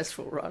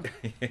successful run.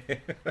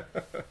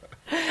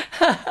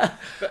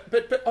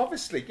 but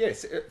obviously,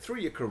 yes, through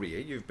your career,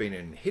 you've been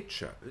in hit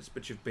shows,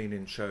 but you've been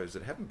in shows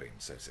that haven't been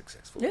so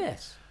successful.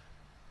 Yes.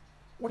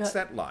 What's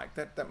that like?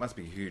 That must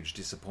be a huge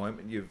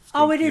disappointment.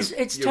 It is.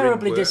 It's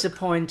terribly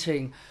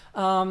disappointing.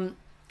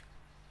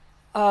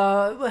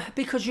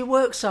 Because you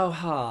work so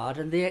hard,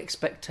 and the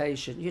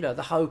expectation,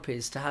 the hope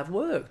is to have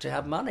work, to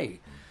have money,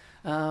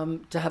 to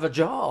have a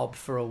job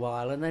for a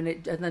while, and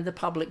then the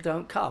public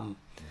don't come.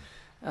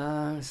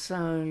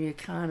 So you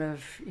kind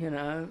of,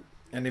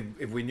 And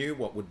if we knew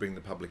what would bring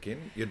the public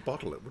in, you'd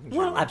bottle it, wouldn't you?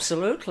 Well,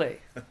 absolutely.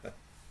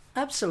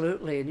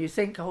 Absolutely. And you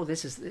think, oh,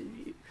 this is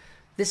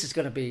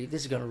going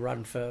to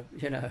run for,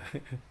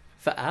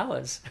 for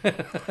hours.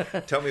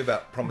 Tell me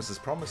about Promises,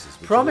 Promises.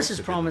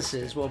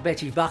 Promises. Well,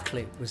 Betty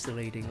Buckley was the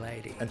leading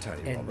lady. And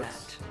Tony in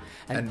Roberts.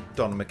 That. And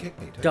Donna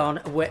McKechnie, too.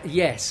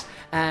 Yes.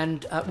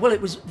 And, well,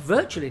 it was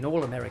virtually an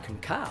all-American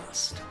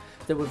cast.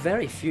 There were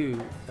very few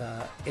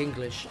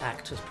English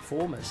actors,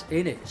 performers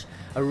in it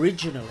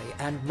originally,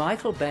 and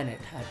Michael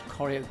Bennett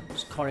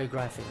was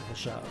choreographing the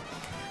show.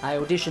 I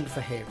auditioned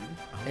for him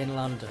in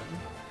London,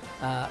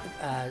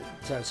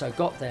 so I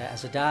got there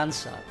as a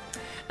dancer.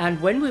 And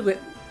when we were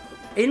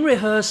in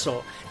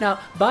rehearsal, now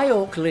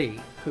Byork Lee,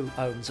 who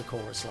owns a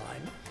chorus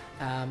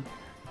line,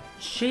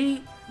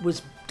 she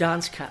was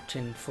dance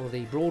captain for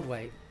the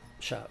Broadway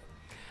show.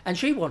 And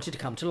she wanted to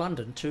come to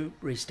London to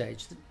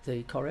restage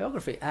the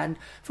choreography. And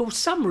for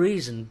some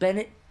reason,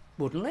 Bennett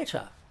wouldn't let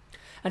her.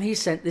 And he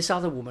sent this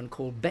other woman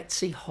called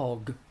Betsy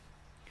Hogg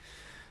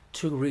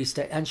to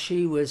restage. And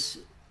she was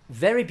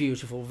very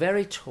beautiful,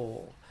 very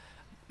tall,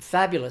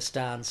 fabulous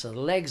dancer,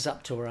 legs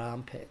up to her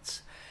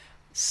armpits,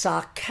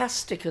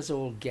 sarcastic as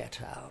all get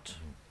out.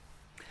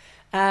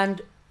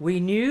 And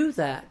we knew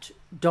that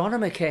Donna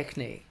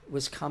McKechnie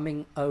was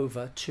coming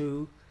over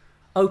to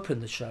open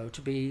the show,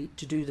 to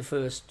do the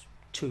first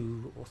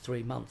 2 or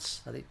 3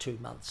 months, I think 2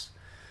 months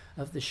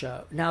of the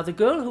show. Now, the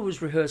girl who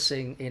was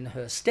rehearsing in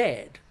her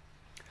stead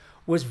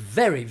was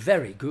very,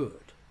 very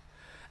good.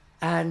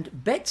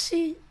 And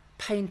Betsy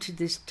painted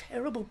this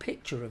terrible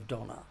picture of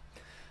Donna.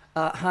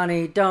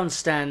 Honey, don't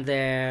stand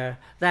there.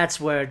 That's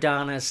where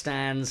Donna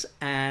stands.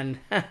 And,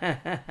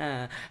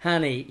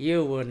 honey,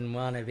 you wouldn't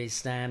want to be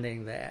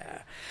standing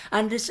there.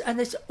 And this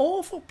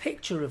awful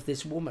picture of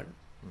this woman,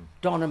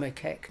 Donna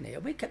McKechnie.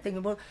 And we kept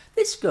thinking, well,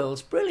 this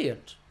girl's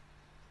brilliant.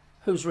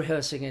 Who's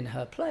rehearsing in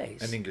her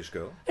place? An English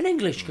girl. An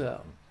English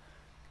girl.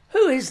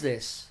 Who is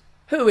this?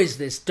 Who is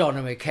this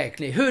Donna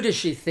McKechnie? Who does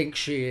she think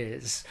she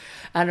is?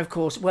 And of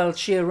course, well,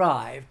 she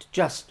arrived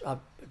just a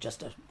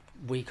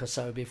week or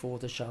so before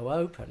the show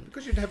opened.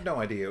 Because you'd have no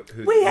idea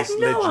who we had this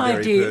no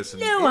legendary person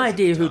is. No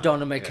idea who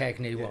Donna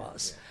McKechnie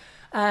was.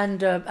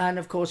 And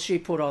of course she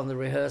put on the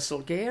rehearsal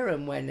gear,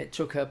 and when it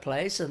took her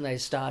place and they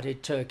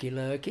started Turkey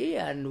Lurkey,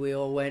 and we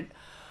all went,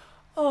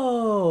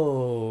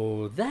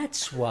 oh,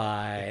 that's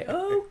why.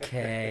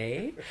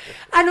 Okay.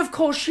 And of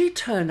course she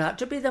turned out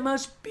to be the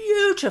most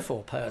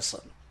beautiful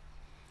person.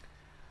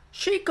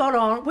 We got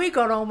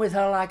on with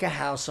her like a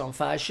house on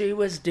fire. She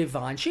was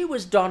divine. She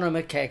was Donna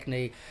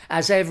McKechnie,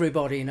 as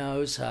everybody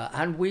knows her.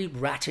 And we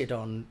ratted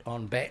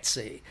on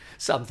Betsy,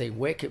 something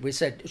wicked. We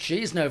said,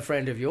 she's no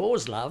friend of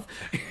yours, love.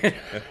 And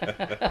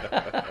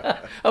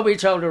we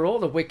told her all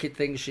the wicked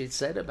things she'd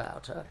said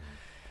about her.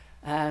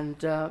 And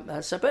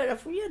but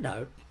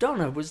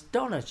Donna was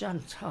Donna.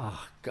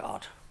 Oh,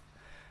 God.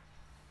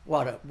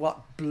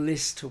 What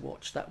bliss to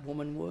watch that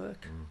woman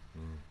work,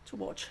 to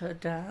watch her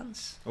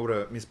dance. Or what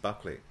about Miss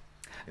Buckley?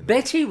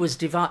 Betty was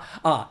divine.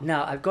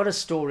 Now I've got a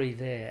story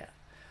there.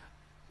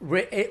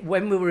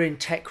 When we were in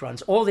tech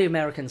runs, all the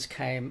Americans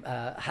came.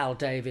 Hal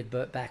David,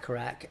 Burt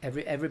Bacharach,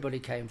 everybody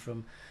came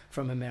from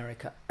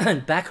America.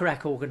 And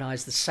Bacharach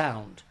organised the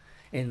sound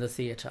in the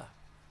theatre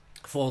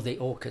for the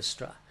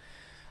orchestra.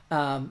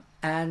 One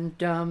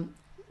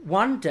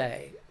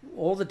day,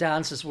 all the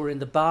dancers were in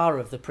the bar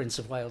of the Prince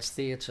of Wales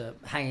Theatre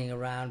hanging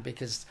around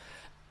because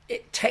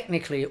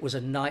technically it was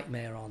a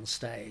nightmare on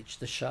stage,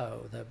 the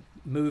show, the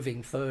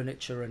moving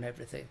furniture and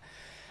everything.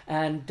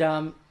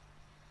 And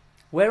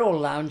we're all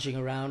lounging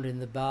around in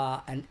the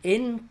bar, and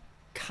in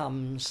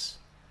comes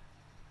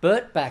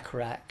Burt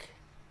Bacharach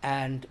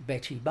and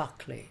Betty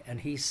Buckley.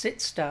 And he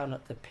sits down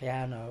at the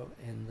piano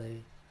in the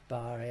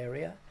bar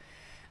area,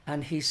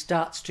 and he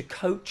starts to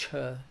coach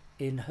her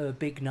in her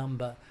big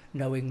number,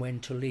 Knowing When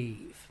to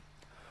Leave.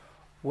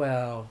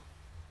 Well,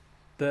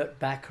 Burt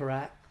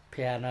Bacharach,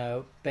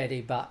 piano,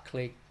 Betty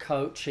Buckley,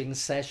 coaching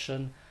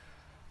session.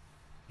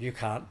 You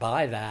can't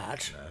buy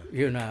that,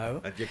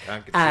 no. And you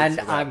can't get and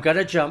I'm going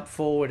to jump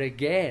forward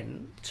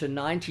again to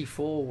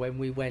 94 when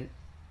we went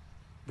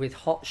with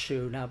Hot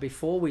Shoe. Now,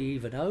 before we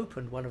even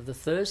opened, one of the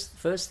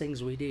first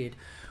things we did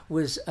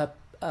was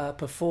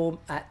perform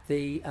at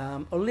the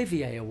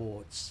Olivier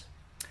Awards.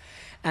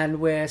 And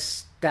we're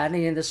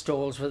standing in the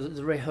stalls for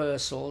the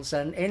rehearsals,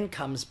 and in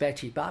comes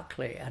Betty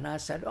Buckley. And I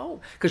said,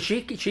 because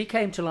she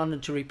came to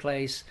London to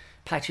replace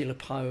Patti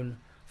LuPone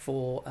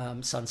for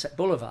Sunset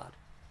Boulevard.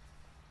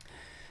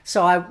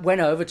 So I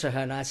went over to her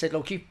and I said,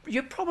 look,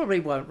 you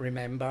probably won't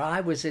remember. I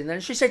was in there.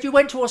 And she said, you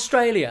went to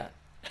Australia.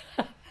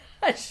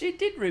 And she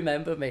did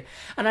remember me.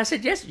 And I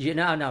said, yes,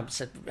 and I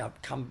said, I've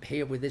come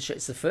here with this show.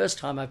 It's the first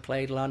time I've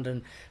played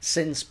London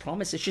since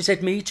Promises. She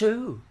said, me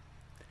too.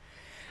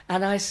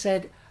 And I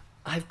said,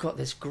 I've got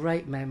this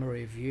great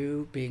memory of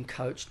you being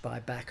coached by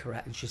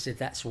Bacharach. And she said,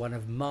 that's one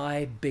of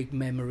my big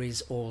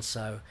memories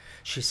also.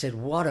 She said,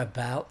 what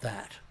about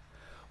that?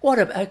 What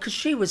about, because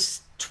she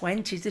was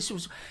 20, this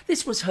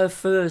was her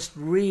first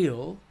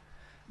real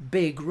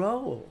big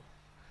role.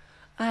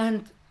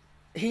 And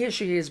here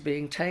she is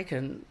being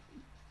taken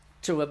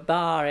to a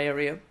bar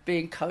area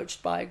being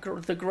coached by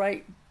the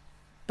great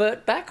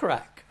Burt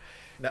Bacharach.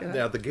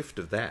 Now, the gift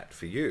of that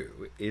for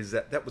you is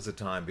that was a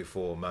time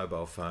before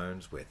mobile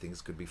phones where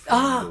things could be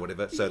filmed or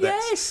whatever. So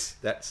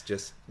that's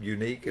just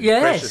unique and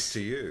precious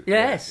to you.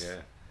 Yes.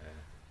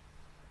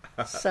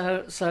 Yeah.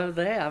 So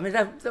there. I mean,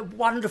 they're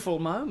wonderful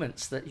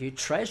moments that you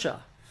treasure.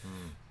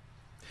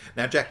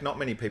 Now, Jack, not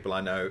many people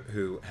I know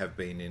who have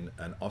been in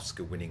an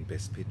Oscar-winning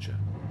Best Picture.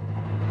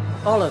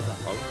 Oliver.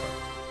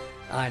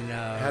 I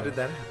know. How did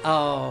that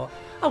happen?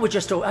 I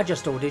just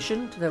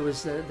auditioned. There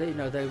was,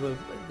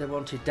 they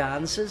wanted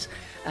dancers,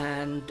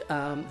 and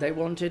they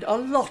wanted a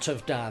lot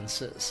of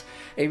dancers.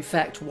 In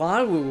fact,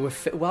 while we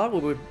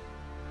were,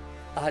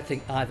 I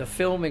think, either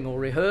filming or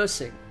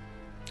rehearsing,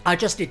 I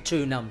just did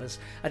 2 numbers.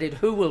 I did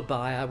Who Will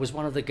Buy. I was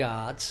one of the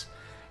guards.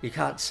 You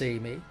can't see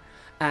me.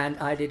 And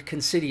I did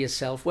Consider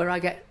Yourself, where I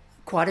get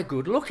quite a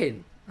good look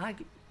in. A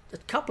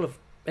couple of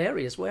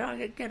areas where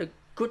I get a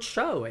good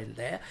show in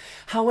there.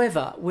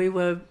 However,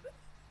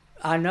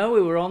 I know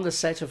we were on the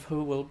set of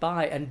Who Will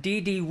Buy, and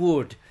Dee Dee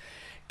Wood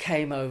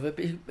came over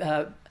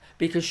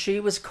because she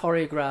was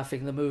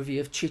choreographing the movie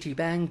of Chitty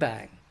Bang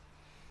Bang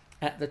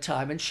at the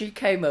time, and she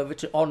came over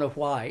to Honor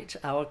White,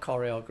 our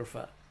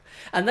choreographer.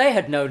 And they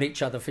had known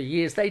each other for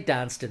years. They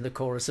danced in the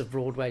chorus of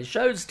Broadway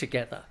shows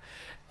together,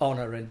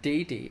 Honor and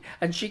Dee Dee.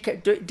 And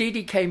Dee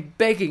Dee came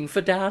begging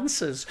for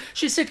dancers.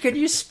 She said, "Can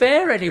you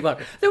spare anyone?"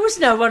 There was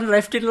no one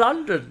left in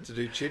London to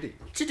do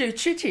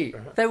Chitty.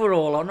 They were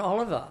all on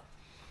Oliver.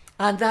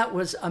 And that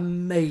was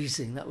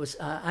amazing. That was,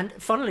 and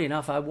funnily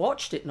enough, I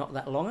watched it not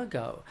that long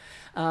ago.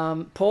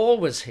 Paul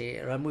was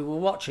here, and we were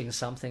watching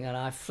something, and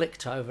I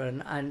flicked over,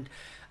 and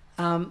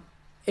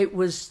it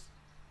was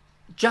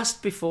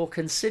just before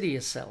Consider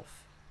Yourself.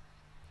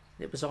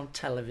 It was on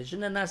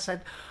television, and I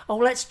said, "Oh,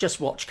 let's just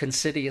watch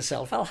Consider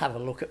Yourself. I'll have a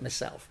look at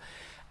myself."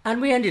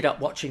 And we ended up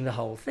watching the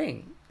whole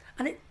thing.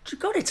 And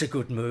it's a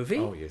good movie.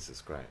 Oh yes,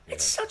 it's great. Yeah.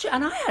 It's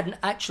and I hadn't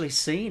actually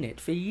seen it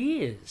for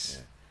years.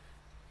 Yeah.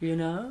 You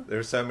know, there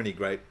are so many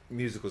great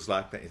musicals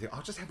like that. You think,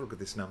 "I'll just have a look at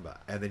this number,"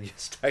 and then you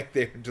stay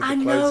there until the I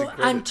closing know,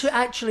 credits. and to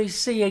actually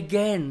see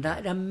again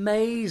that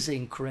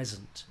amazing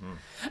crescent.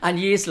 And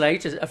years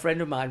later, a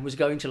friend of mine was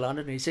going to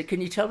London, and he said,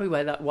 "Can you tell me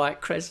where that white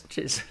crescent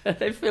is?"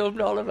 They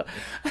filmed Oliver.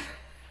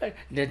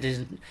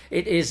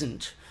 It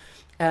isn't,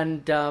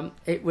 and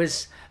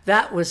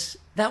that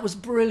was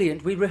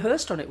brilliant. We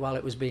rehearsed on it while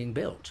it was being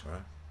built.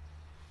 Right.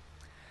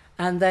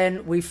 And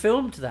then we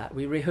filmed that.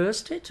 We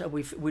rehearsed it.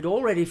 We'd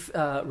already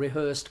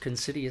rehearsed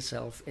Consider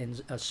Yourself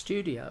in a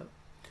studio.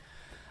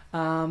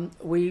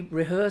 We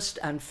rehearsed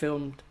and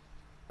filmed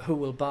Who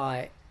Will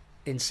Buy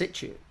in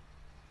situ.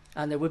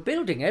 And they were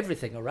building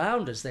everything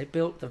around us. They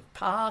built the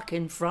park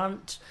in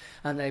front,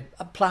 and they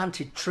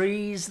planted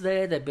trees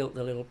there. They built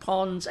the little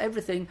ponds,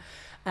 everything.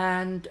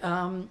 And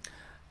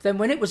then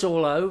when it was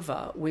all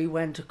over, we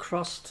went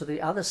across to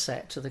the other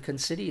set, to the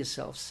Consider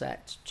Yourself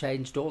set,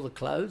 changed all the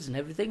clothes and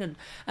everything,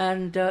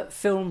 and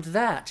filmed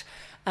that.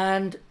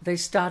 And they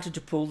started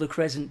to pull the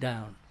crescent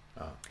down.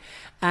 Oh.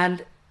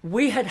 And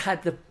we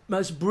had the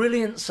most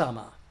brilliant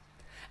summer.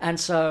 And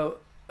so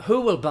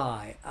Who Will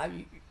Buy?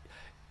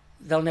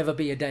 There'll never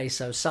be a day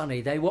so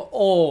sunny. They were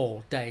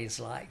all days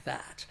like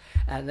that.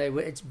 And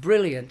it's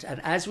brilliant.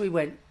 And as we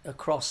went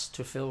across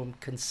to film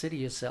Consider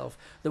Yourself,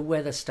 the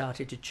weather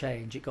started to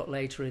change. It got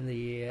later in the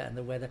year,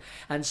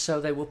 and so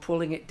they were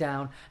pulling it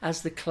down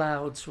as the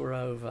clouds were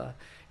over.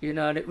 You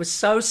know, and it was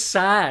so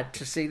sad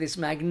to see this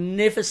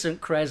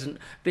magnificent crescent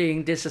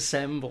being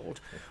disassembled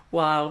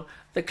while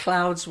the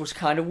clouds was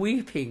kind of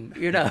weeping,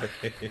 you know,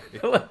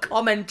 were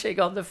commenting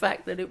on the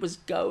fact that it was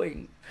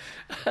going.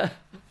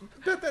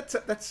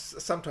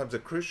 That's sometimes a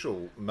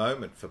crucial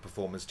moment for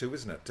performers too,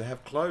 isn't it? To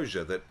have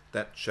closure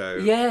that show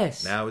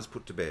now is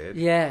put to bed.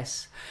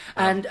 Yes,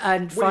 and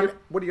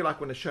what do you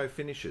like when a show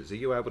finishes? Are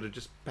you able to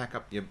just pack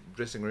up your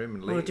dressing room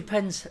and leave? Well, it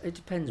depends. It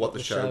depends what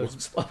the show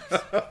was.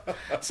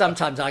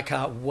 Sometimes I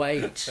can't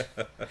wait,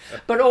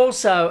 but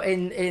also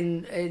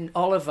in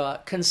Oliver,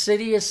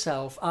 Consider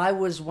Yourself. I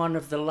was one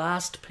of the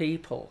last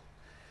people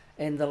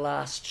in the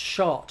last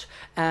shot,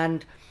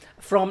 and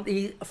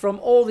from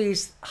all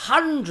these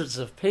hundreds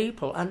of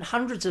people and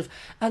hundreds of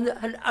and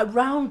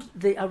around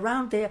there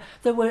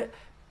were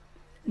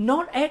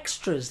not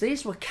extras.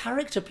 These were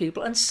character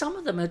people, and some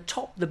of them had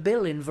topped the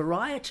bill in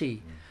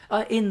Variety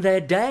in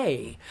their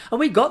day, and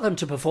we got them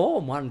to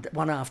perform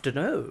one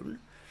afternoon.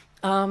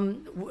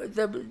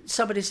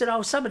 Somebody said,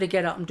 "Oh, somebody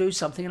get up and do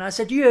something," and I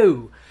said,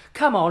 "You,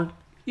 come on,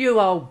 you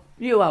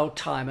old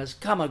timers,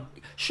 come on,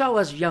 show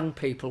us young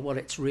people what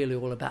it's really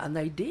all about." And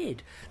they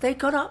did. They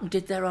got up and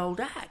did their old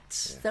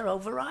acts, their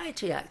old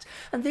Variety acts.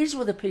 And these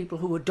were the people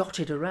who were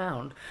dotted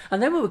around.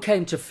 And then when we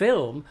came to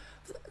film,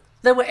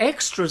 there were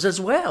extras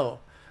as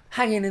well,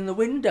 hanging in the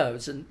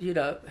windows, and you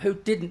know, who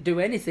didn't do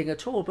anything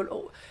at all. But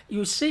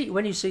you see,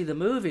 when you see the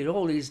movie,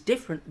 all these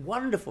different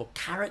wonderful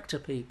character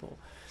people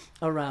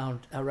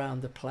around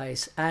the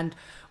place. And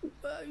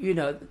you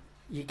know,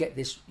 you get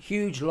this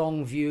huge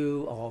long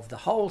view of the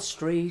whole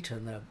street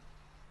and the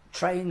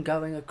train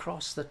going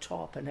across the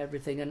top and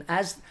everything. And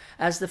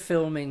as the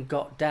filming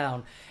got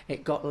down,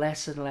 it got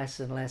less and less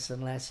and less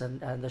and less,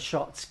 and the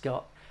shots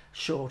got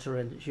shorter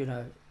and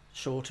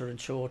shorter and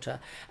shorter,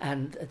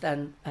 and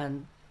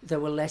there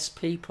were less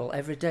people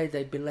every day.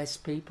 There'd be less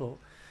people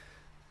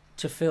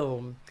to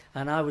film,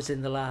 and I was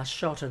in the last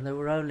shot, and there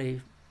were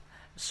only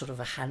sort of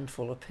a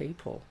handful of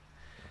people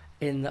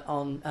and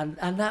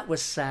that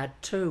was sad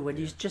too, when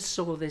you just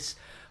saw this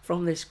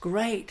from this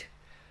great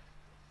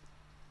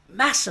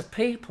mass of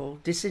people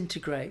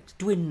disintegrate,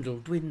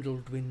 dwindle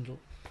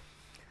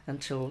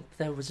until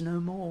there was no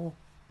more.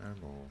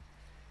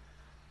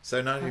 So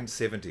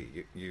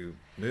 1970, you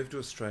moved to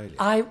Australia.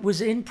 I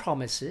was in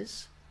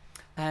Promises,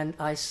 and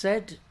I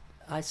said,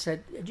 I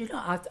had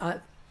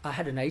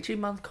an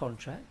 18-month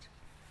contract,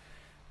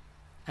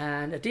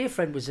 and a dear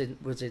friend was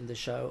in the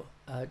show,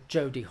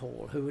 Jody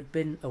Hall, who had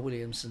been a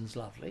Williamson's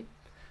Lovely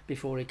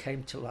before he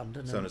came to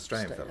London. So an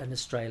Australian fellow. An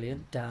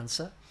Australian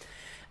dancer.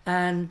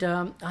 And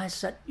I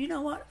said, you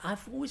know what,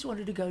 I've always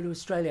wanted to go to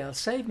Australia. I'll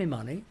save me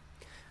money,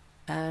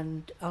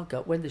 and I'll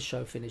go. When the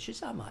show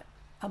finishes, I might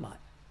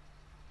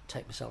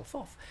take myself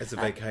off. As a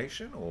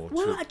vacation, or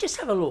well, I'd just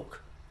have a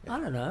look. Yeah. I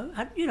don't know.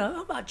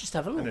 I might just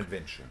have a look. An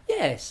adventure.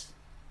 Yes.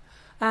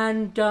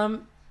 And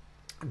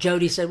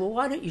Jody said, well,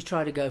 why don't you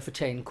try to go for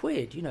 10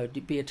 quid?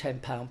 Be a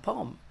 £10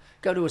 pom.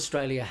 Go to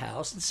Australia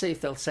House and see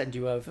if they'll send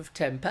you over for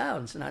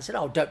 £10. And I said,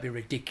 oh, don't be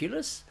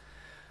ridiculous.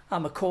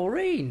 I'm a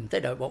Corrine. They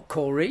don't want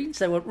Corrines.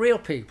 They want real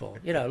people,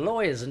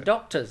 lawyers and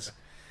doctors.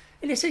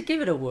 And he said,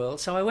 give it a whirl.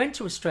 So I went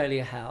to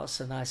Australia House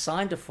and I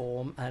signed a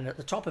form, and at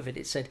the top of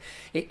it said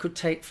it could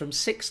take from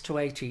 6 to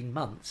 18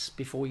 months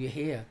before you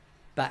hear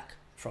back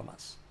from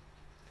us.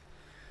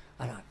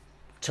 And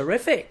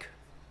terrific.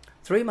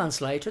 3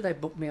 months later, they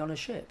booked me on a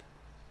ship.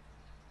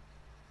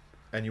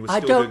 And you were still I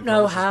don't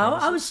know Promises, how.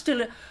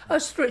 Promises? I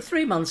was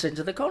 3 months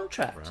into the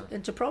contract,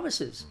 into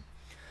Promises.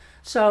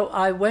 So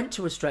I went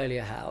to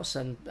Australia House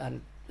and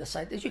they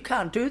said, you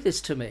can't do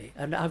this to me,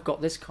 and I've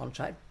got this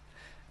contract.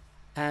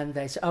 And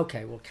they said,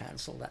 okay, we'll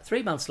cancel that.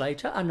 3 months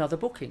later, another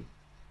booking,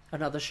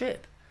 another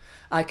ship.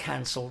 I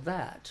cancelled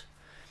that.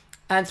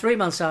 And 3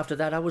 months after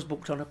that, I was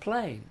booked on a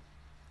plane.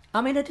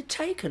 I mean, it had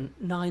taken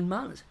 9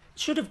 months. It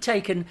should have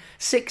taken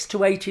 6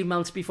 to 18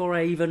 months before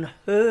I even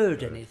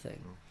heard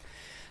anything.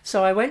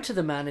 So I went to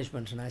the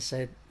management and I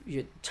said,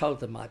 you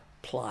told them my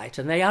plight,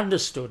 and they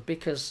understood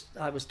because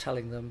I was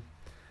telling them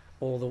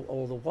all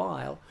the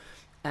while.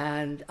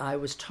 And I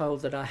was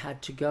told that I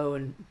had to go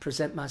and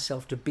present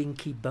myself to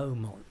Binky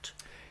Beaumont.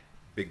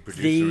 Big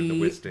producer in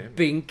the West End.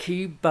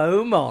 Binky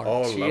Beaumont.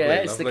 Oh, lovely,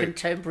 yes, lovely. the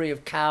contemporary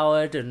of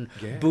Coward and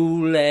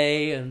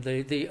Boulez and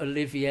the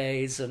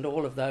Oliviers and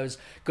all of those,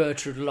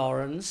 Gertrude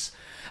Lawrence.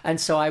 And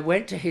so I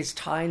went to his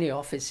tiny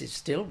office. He's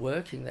still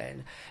working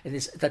then. In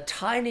the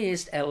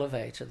tiniest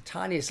elevator, the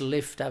tiniest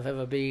lift I've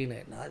ever been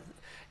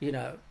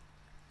in.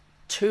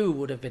 2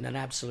 would have been an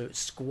absolute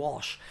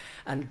squash.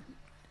 And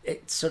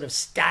it sort of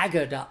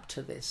staggered up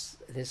to this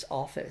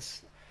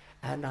office.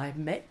 And I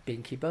met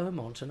Binky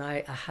Beaumont, and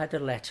I had a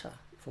letter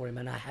for him,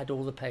 and I had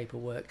all the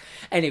paperwork.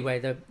 Anyway,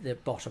 the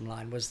bottom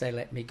line was they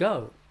let me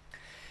go.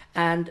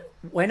 And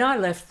when I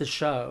left the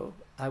show,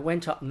 I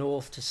went up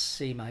north to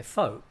see my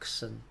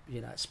folks and,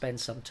 spend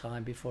some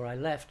time before I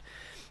left.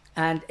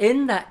 And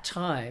in that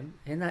time,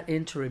 in that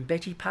interim,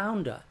 Betty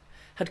Pounder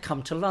had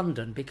come to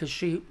London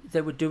because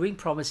they were doing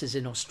Promises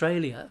in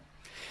Australia,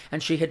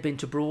 and she had been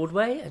to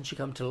Broadway, and she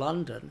come to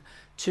London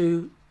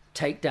to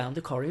take down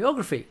the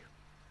choreography.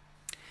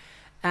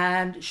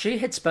 And she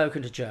had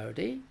spoken to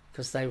Jody,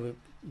 because they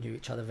knew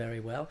each other very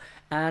well,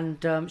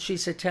 and she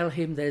said, tell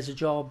him there's a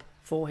job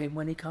for him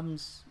when he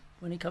comes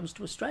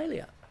to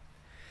Australia.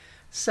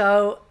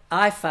 So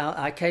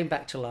I came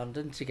back to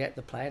London to get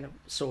the play and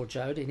saw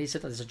Jody, and he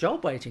said, there's a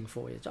job waiting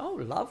for you. Oh,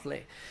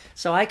 lovely.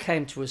 So I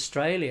came to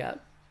Australia,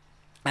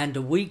 and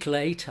a week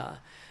later,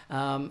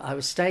 I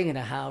was staying in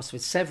a house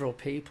with several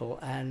people,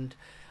 and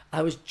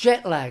I was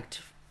jet-lagged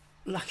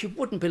like you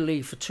wouldn't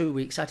believe for 2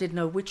 weeks. I didn't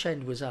know which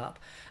end was up.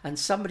 And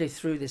somebody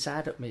threw this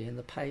ad at me in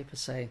the paper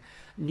saying,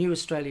 New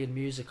Australian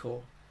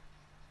Musical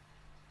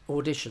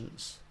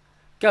auditions.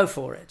 Go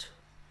for it.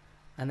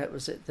 And it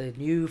was at the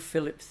New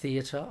Philip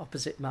Theatre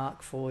opposite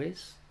Mark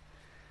Foy's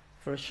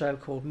for a show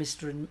called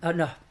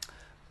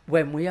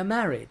When We Are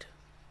Married.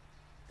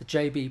 The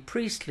J.B.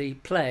 Priestley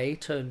play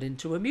turned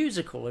into a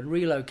musical and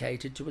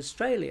relocated to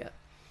Australia.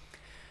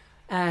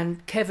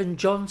 And Kevin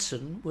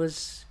Johnson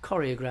was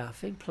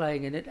choreographing,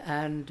 playing in it,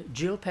 and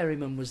Jill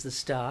Perryman was the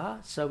star,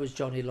 so was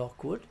Johnny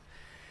Lockwood.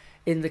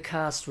 In the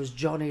cast was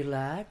Johnny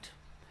Ladd,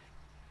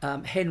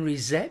 Henry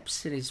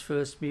Zepps in his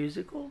first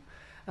musical,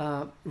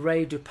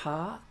 Ray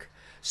DuParc,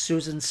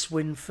 Susan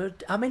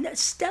Swinford. I mean, a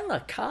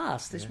stellar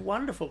cast, this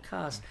wonderful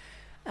cast.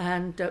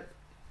 And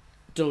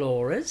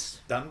Dolores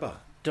Dunbar.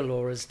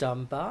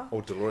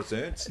 Or Dolores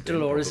Ernst.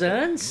 Dolores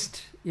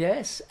Ernst,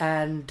 yes.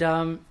 And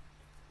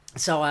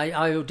so I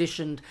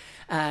auditioned,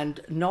 and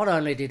not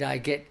only did I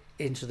get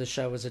into the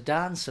show as a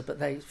dancer, but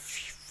they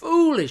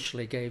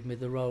foolishly gave me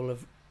the role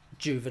of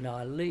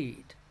juvenile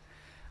lead.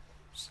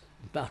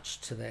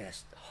 much to their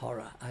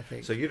horror, I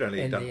think. So you'd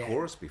only in done the end.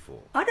 chorus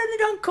before? I'd only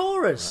done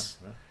chorus.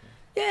 Right.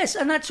 Yes,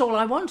 and that's all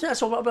I wanted.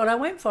 That's all what I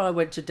went for. I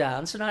went to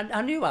dance, and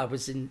I knew I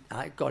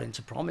got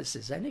into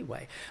Promises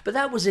anyway. But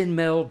that was in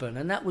Melbourne,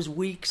 and that was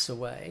weeks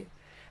away.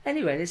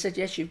 Anyway, they said,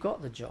 yes, you've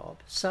got the job.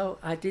 So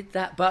I did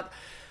that. But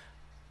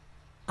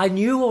I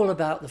knew all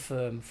about the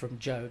firm from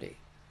Jodie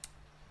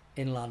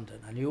in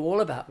London. I knew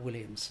all about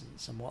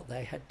Williamson's and what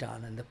they had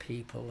done and the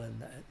people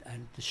and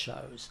the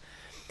shows.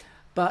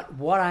 But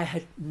what I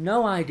had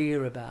no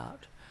idea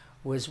about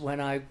was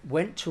when I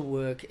went to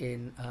work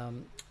in...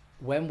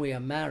 When We Are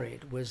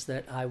Married, was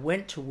that I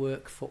went to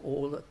work for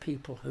all the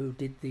people who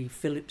did the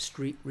Phillip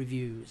Street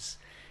reviews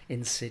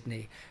in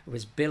Sydney. It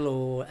was Bill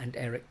Orr and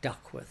Eric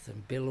Duckworth,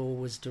 and Bill Orr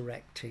was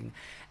directing,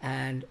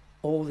 and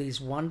all these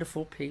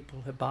wonderful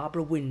people.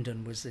 Barbara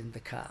Wyndon was in the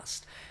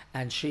cast,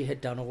 and she had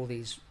done all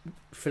these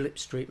Phillip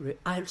Street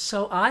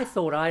so I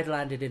thought I'd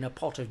landed in a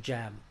pot of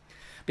jam,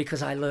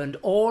 because I learned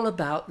all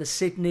about the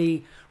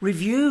Sydney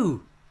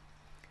review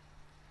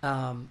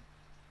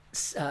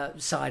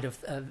side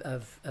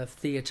of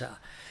theatre,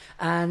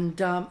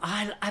 and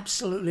I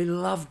absolutely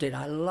loved it.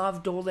 I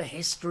loved all the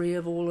history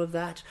of all of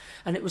that,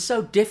 and it was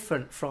so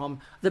different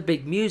from the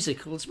big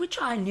musicals, which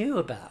I knew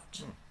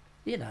about.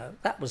 You know,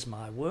 that was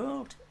my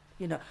world.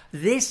 You know,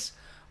 this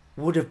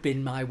would have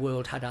been my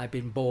world had I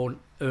been born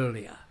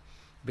earlier,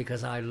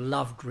 because I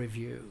loved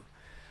review.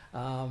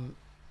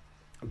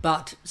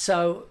 But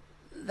so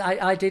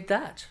I did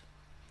that.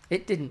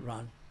 It didn't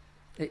run.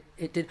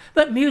 It did,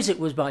 but music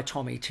was by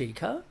Tommy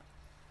Tico.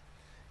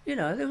 You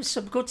know, there was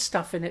some good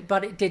stuff in it,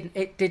 but it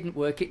didn't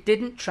work. It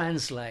didn't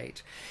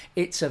translate.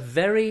 It's a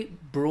very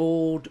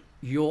broad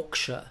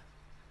Yorkshire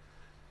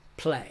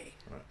play,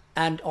 right.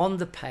 And on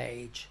the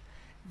page,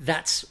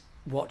 that's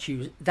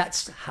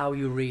how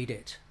you read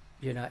it.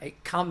 You know,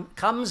 it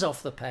comes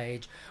off the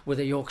page with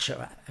a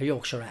Yorkshire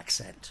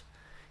accent.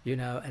 You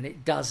know, and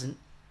it doesn't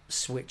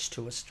switch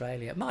to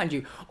Australia. Mind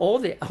you, all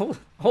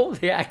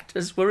the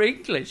actors were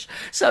English,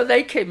 so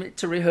they came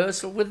to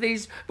rehearsal with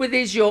these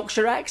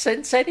Yorkshire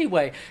accents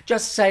anyway,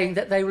 just saying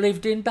that they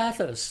lived in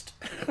Bathurst.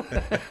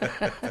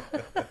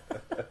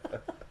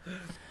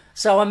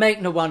 So I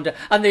make no wonder.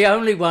 And the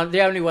only one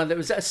that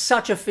was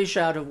such a fish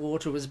out of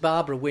water was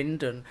Barbara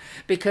Wyndon,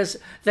 because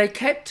they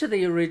kept to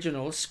the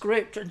original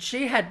script, and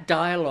she had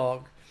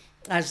dialogue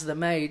as the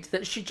maid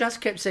that she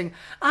just kept saying,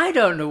 I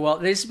don't know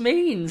what this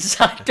means.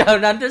 I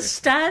don't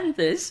understand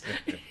this.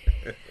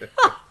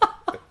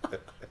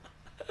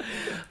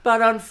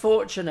 But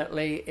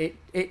unfortunately,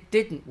 it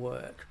didn't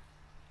work.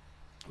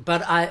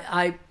 But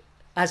I,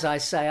 as I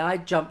say, I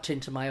jumped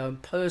into my own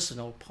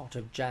personal pot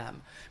of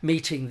jam,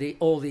 meeting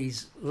all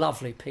these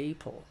lovely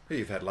people.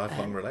 You've had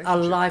lifelong relationships.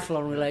 A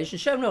lifelong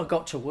relationship. And I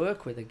got to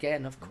work with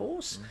again, of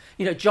course.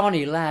 You know,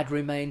 Johnny Ladd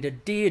remained a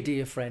dear,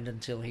 dear friend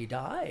until he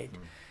died.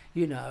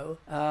 You know,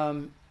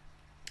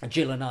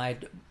 Jill and I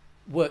had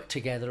worked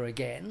together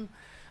again,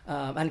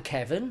 and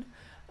Kevin.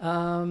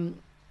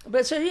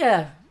 But so,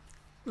 yeah,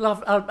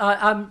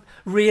 I'm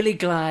really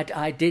glad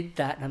I did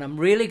that, and I'm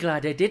really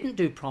glad I didn't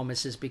do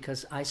Promises,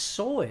 because I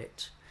saw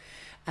it.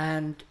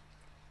 And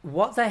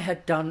what they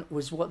had done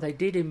was what they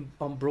did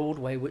on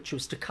Broadway, which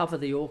was to cover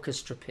the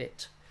orchestra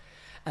pit.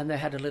 And they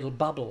had a little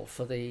bubble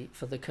for the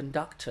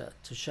conductor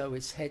to show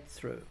his head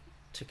through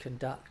to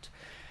conduct.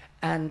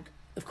 And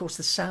of course,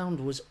 the sound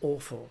was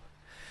awful.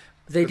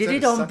 They did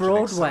it on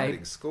Broadway.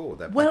 Score,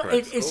 that well,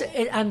 and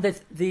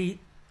the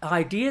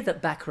idea that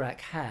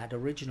Bacharach had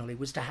originally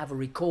was to have a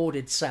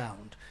recorded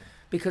sound,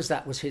 because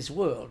that was his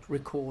world,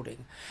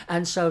 recording.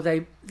 And so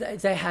they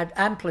had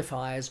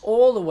amplifiers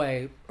all the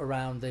way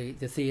around the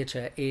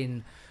theatre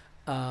in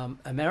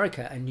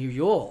America and New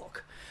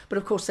York. But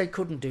of course, they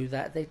couldn't do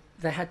that.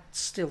 They had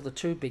still the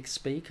two big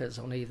speakers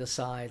on either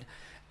side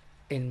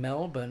in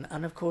Melbourne,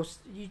 and of course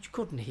you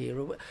couldn't hear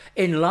it.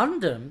 In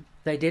London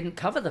they didn't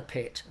cover the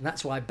pit, and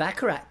that's why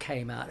Bacharach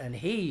came out, and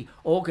he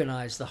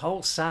organised the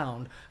whole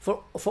sound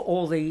for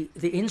all the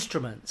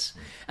instruments.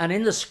 And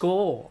in the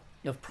score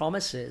of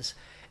Promises,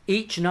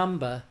 each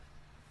number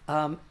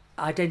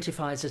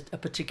identifies a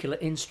particular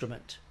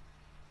instrument.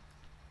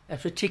 A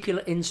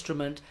particular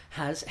instrument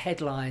has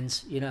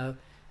headlines, you know,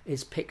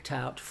 is picked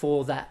out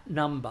for that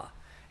number.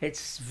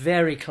 It's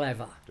very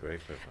clever. Very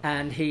clever.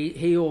 And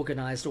he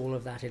organised all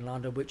of that in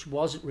London, which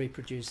wasn't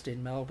reproduced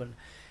in Melbourne,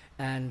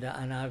 and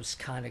I was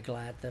kind of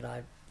glad that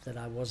I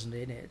wasn't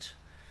in it.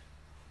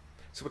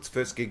 So, what's the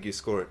first gig you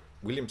score at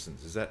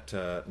Williamson's? Is that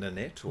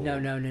Nanette? Or? No,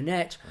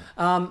 Nanette.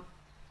 I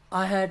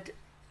have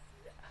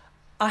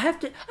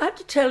to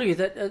tell you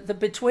that the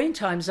between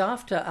times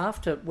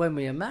after When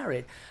We Are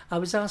Married, I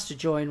was asked to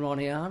join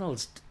Ronnie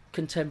Arnold's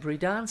contemporary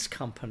dance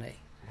company,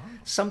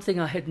 something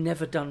I had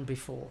never done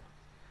before.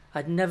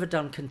 I'd never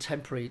done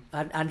contemporary,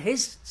 and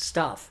his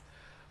stuff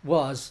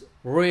was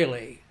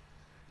really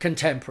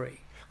contemporary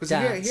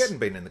dance. He hadn't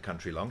been in the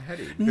country long, had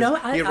he? Because no,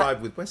 he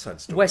arrived with West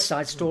Side Story. West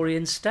Side Story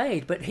and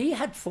stayed, but he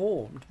had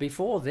formed,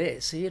 before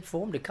this, he had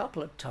formed a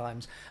couple of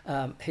times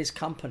his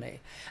company,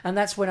 and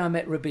that's when I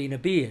met Robina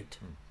Beard.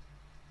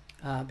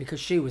 because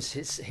she was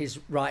his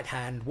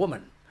right-hand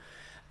woman.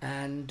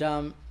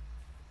 And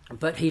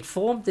but he'd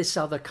formed this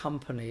other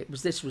company.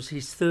 This was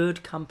his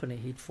third company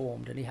he'd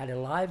formed, and he had a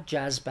live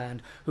jazz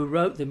band who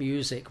wrote the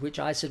music, which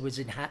I said was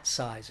in hat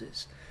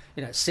sizes,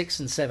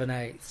 6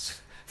 7/8,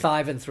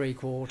 5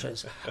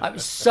 3/4. It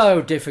was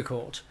so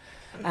difficult,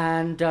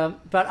 and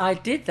but I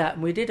did that,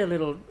 and we did a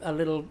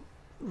little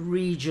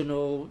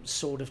regional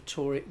sort of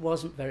tour. It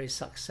wasn't very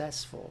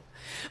successful,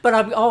 but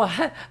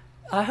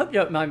I hope you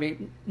don't mind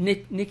me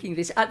nicking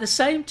this. At the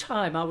same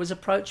time, I was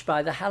approached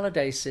by the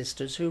Halliday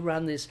sisters, who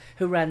ran this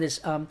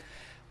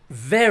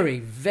very,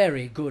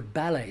 very good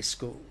ballet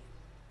school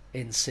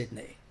in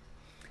Sydney,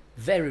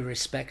 very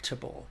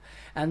respectable,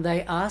 and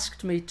they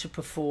asked me to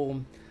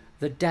perform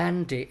the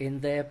Dandy in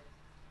their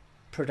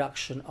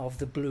production of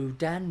the Blue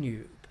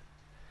Danube,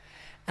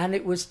 and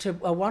it was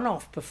a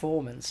one-off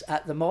performance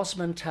at the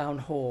Mosman Town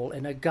Hall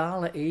in a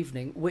gala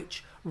evening,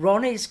 which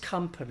Ronnie's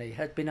company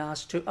had been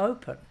asked to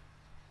open.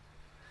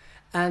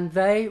 And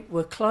they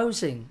were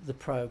closing the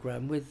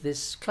programme with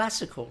this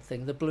classical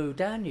thing, the Blue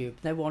Danube.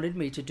 They wanted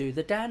me to do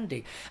the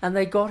Dandy. And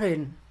they got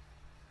in...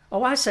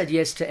 Oh, I said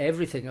yes to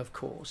everything, of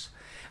course.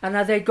 And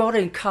they got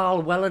in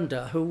Carl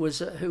Wellender, who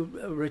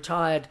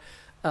retired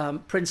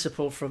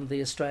principal from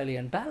the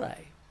Australian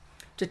Ballet,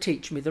 to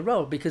teach me the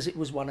role, because it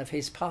was one of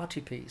his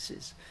party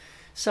pieces.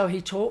 So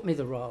he taught me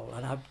the role,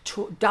 and I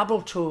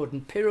double-toured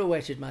and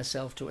pirouetted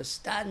myself to a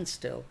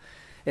standstill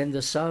in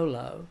the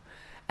solo.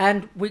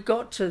 And we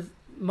got to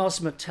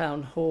Mosman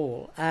Town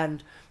Hall,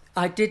 and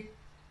I did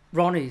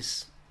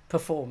Ronnie's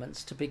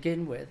performance to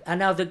begin with. And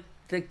now the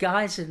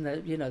guys in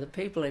the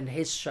people in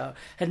his show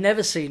had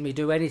never seen me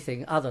do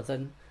anything other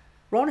than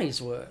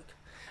Ronnie's work.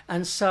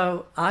 And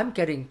so I'm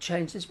getting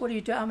changed. What do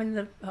you do? I'm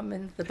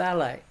in the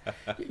ballet.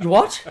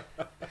 What?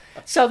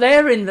 So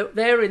they're in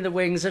the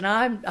wings, and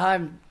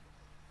I'm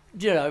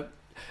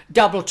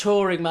double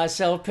touring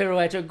myself,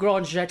 pirouetting,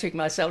 grand jetting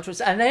myself,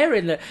 and they're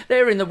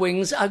in the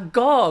wings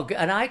agog.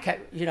 And I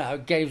kept,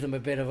 gave them a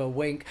bit of a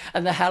wink,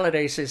 and the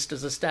Halliday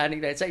sisters are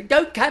standing there saying,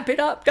 "Don't camp it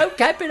up, don't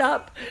camp it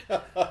up."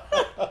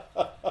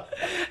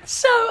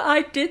 So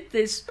I did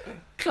this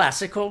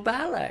classical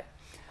ballet,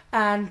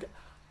 and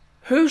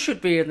who should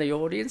be in the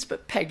audience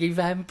but Peggy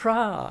Van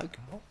Prague?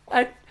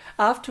 And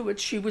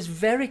afterwards, she was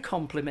very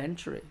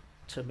complimentary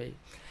to me.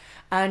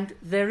 And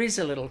there is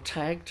a little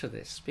tag to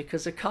this,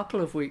 because a couple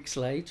of weeks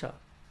later,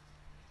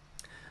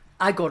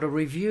 I got a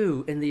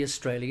review in the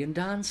Australian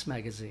Dance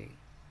magazine.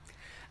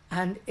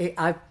 And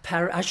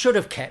I should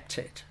have kept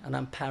it, and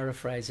I'm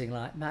paraphrasing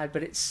like mad,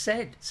 but it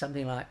said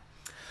something like,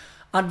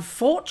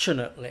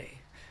 "Unfortunately,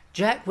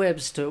 Jack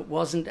Webster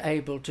wasn't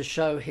able to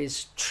show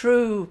his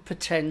true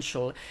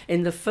potential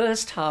in the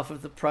first half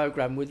of the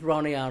programme with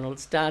Ronnie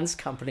Arnold's dance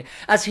company,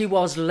 as he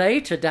was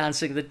later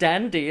dancing the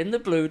Dandy in the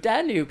Blue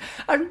Danube,"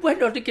 and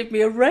went on to give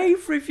me a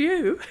rave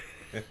review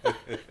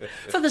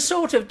for the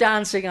sort of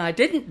dancing I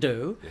didn't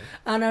do,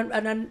 and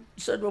a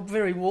sort of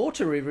very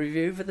watery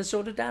review for the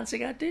sort of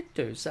dancing I did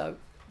do. So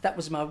that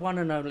was my one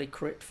and only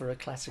crit for a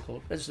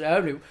classical. It's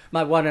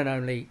my one and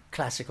only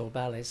classical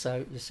ballet.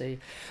 So you see,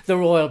 the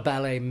Royal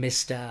Ballet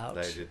missed out.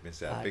 They did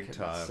miss out big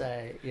time.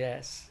 Say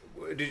yes.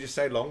 Did you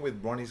stay long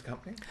with Ronnie's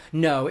company?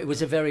 No, it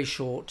was a very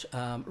short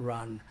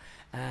run,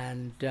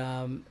 and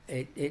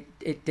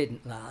it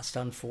didn't last.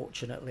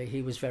 Unfortunately,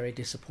 he was very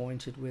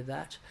disappointed with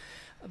that.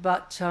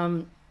 But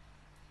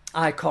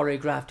I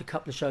choreographed a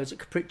couple of shows at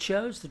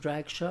Capriccio's, the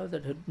drag show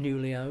that had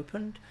newly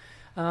opened,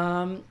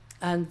 and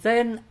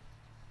then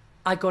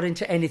I got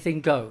into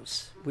Anything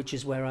Goes, which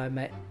is where I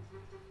met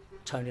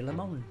Tony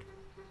Lamond,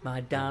 my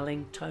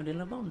darling Tony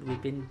Lamond.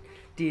 We've been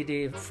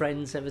dear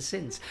friends ever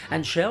since.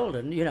 And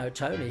Sheldon,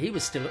 Tony, he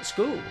was still at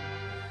school.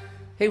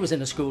 He was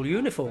in a school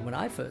uniform when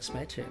I first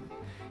met him,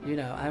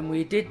 and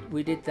we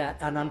did that.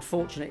 And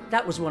unfortunately,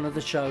 that was one of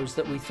the shows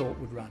that we thought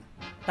would run.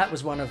 That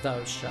was one of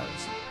those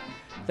shows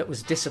that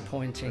was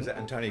disappointing. Was that,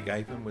 and Tony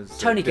Gapin was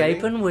Tony Billy?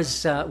 Gapin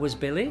was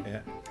Billy.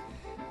 Yeah.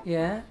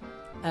 Yeah.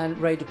 And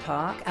Ray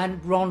DePark, and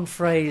Ron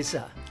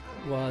Fraser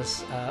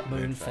was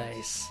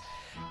Moonface.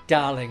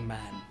 Darling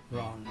man,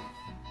 Ron.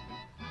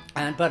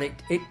 But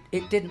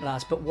it didn't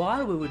last. But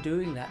while we were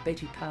doing that,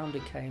 Betty Pounder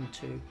came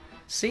to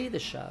see the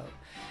show,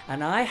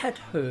 and I had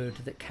heard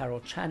that Carol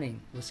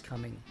Channing was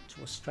coming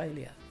to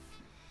Australia.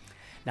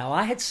 Now,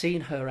 I had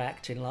seen her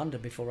act in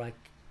London before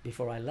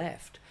I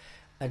left,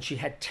 and she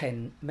had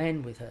 10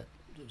 men with her.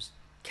 It was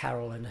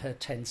Carol and her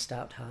 10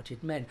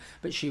 stout-hearted men,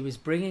 but she was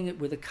bringing it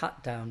with a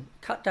cut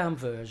down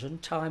version,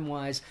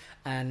 time-wise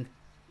and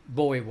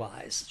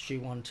boy-wise.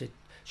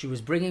 She was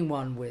bringing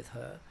one with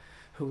her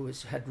who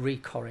had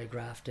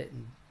re-choreographed it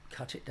and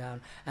cut it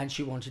down, and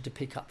she wanted to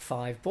pick up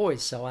 5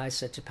 boys. So I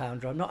said to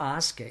Pounder, "I'm not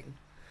asking,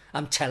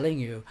 I'm telling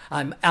you,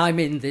 I'm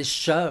in this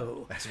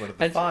show." That's one of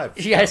the 5.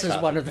 Yes,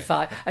 as one of the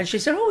 5. And she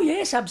said, "Oh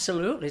yes,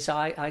 absolutely." So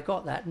I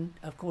got that, and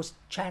of course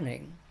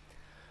Channing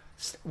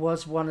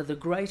was one of the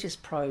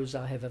greatest pros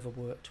I have ever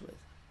worked with.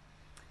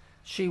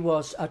 She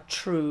was a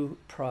true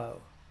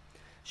pro.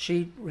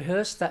 She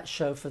rehearsed that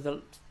show for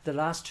the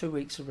last 2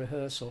 weeks of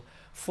rehearsal,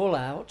 full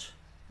out,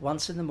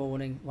 once in the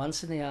morning,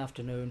 once in the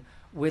afternoon,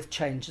 with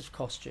change of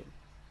costume.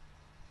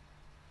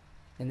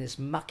 In this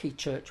mucky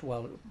church,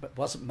 well, it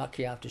wasn't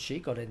mucky after she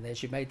got in there.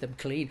 She made them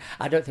clean.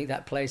 I don't think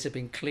that place had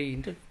been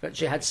cleaned, but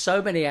she had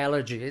so many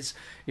allergies,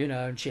 you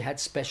know, and she had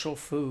special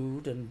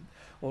food and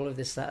all of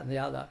this, that, and the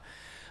other.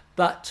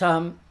 But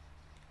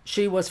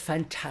she was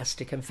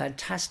fantastic and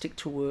fantastic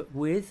to work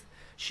with.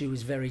 She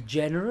was very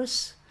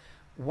generous,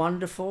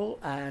 wonderful,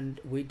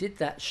 and we did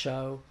that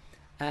show.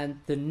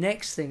 And the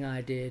next thing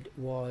I did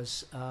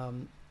was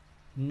No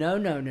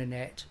No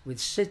Nanette with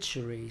Sid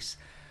Charisse,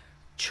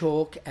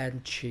 Chalk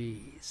and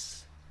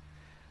Cheese.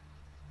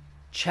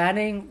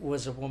 Channing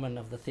was a woman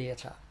of the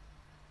theatre.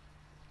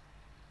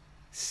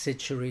 Sid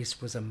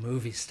Charisse was a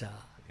movie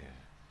star. Yeah.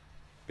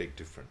 Big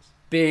difference.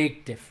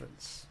 Big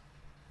difference.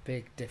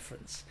 Big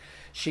difference.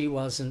 She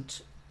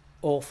wasn't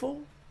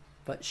awful,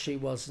 but she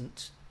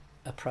wasn't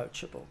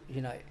approachable.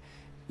 You know,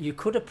 you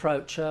could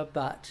approach her,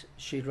 but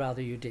she'd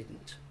rather you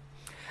didn't.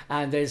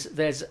 And there's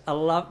a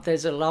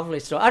lovely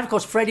story. And of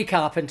course, Freddie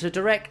Carpenter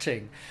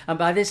directing. And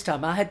by this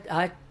time,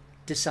 I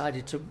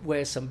decided to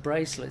wear some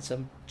bracelets,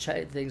 some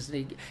things,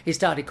 and he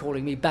started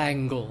calling me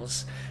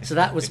Bangles. So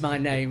that was my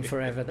name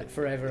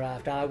forever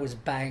after. I was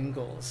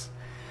Bangles.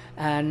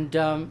 And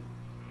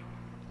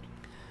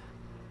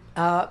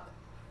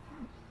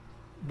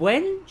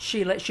when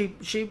she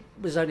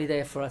was only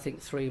there for, I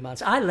think, 3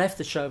 months. I left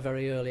the show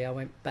very early. I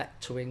went back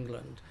to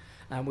England,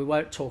 and we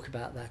won't talk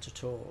about that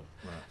at all.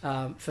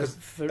 Right. For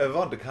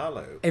Yvonne De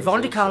Carlo.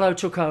 Yvonne De Carlo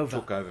took over.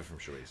 Took over from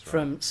Charisse. Right.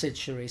 From Sid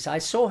Charisse. I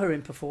saw her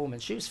in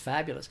performance. She was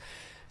fabulous.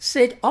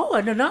 Sid. Oh,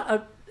 and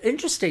another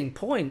interesting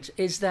point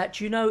is that,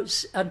 you know,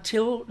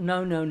 until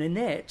No No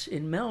Nanette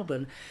in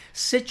Melbourne,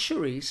 Sid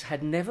Charisse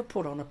had never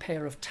put on a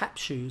pair of tap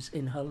shoes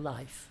in her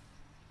life.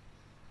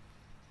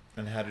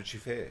 And how did she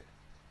fare?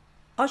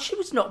 Oh, she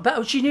was not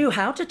bad. She knew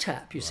how to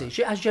tap, you see.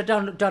 She had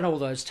done all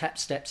those tap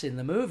steps in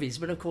the movies,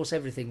 but of course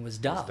everything was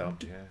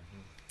dubbed. Yeah.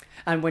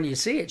 And when you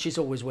see it, she's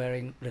always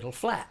wearing little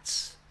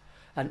flats.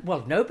 And,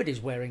 well, nobody's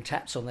wearing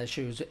taps on their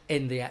shoes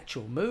in the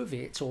actual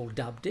movie. It's all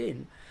dubbed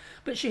in.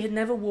 But she had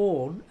never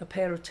worn a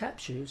pair of tap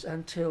shoes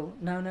until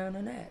No No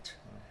Nanette.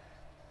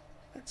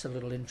 That's a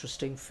little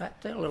interesting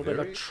fact there. A little bit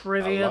of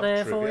trivia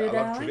there for you,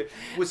 darling.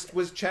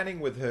 Was Channing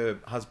with her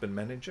husband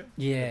manager at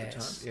the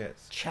time?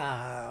 Yes.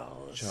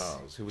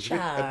 Charles, who was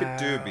a bit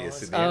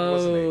dubious in the end,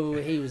 wasn't he? Oh,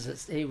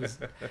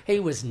 he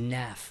was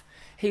naff.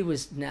 He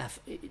was naff.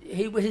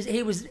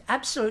 He was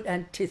absolute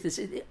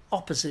antithesis,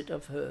 opposite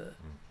of her.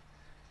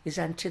 Is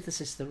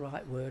antithesis the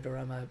right word, or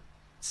am I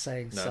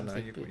saying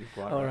something? No, you're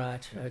quite all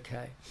right.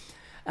 Okay.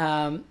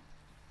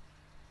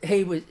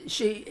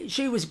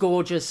 She was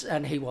gorgeous,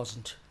 and he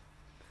wasn't.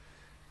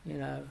 You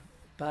know,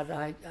 but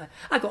I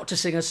got to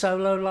sing a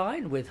solo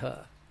line with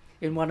her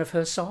in one of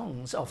her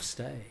songs off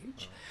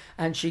stage,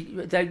 and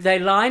they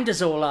lined us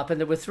all up,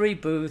 and there were 3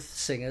 booth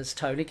singers.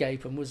 Tony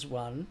Gapin was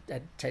one,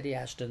 and Teddy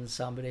Ashton,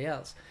 somebody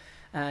else,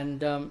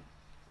 and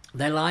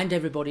they lined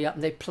everybody up,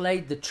 and they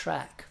played the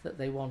track that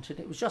they wanted.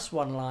 It was just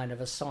one line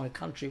of a song, a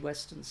country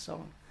western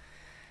song,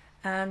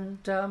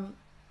 and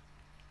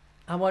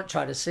I won't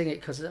try to sing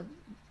it because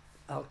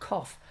I'll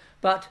cough,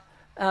 but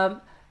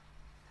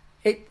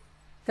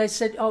They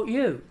said, "Oh,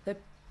 you." The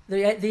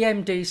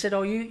MD said,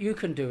 "Oh, you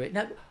can do it."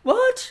 Now,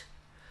 what?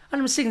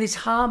 And I'm singing this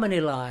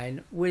harmony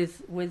line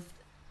with,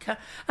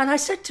 and I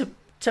said to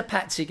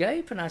Patsy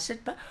Gape, and I said,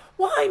 "But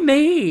why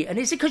me?" And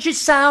he said, "Because you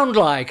sound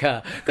like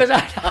her." Because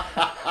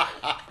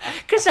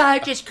I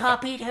just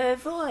copied her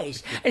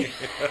voice.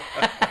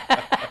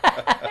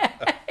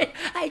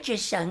 I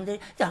just sung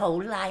the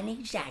whole line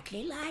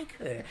exactly like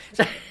her.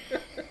 So,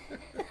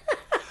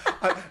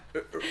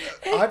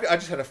 I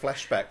just had a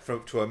flashback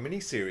to a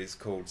mini-series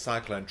called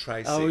Cyclone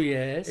Tracy. Oh,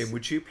 yes. In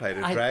which you played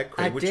a drag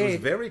queen, which was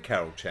very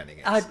Carol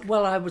Channing-esque.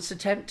 Well, I was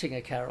attempting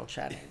a Carol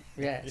Channing,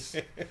 yes.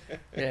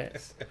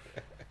 Yes.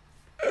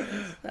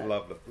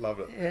 Love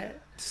it. Yeah.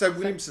 So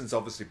Williamson's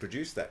obviously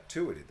produced that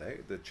tour, did they?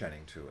 The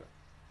Channing tour.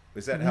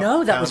 Was that how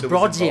No, that was Pounder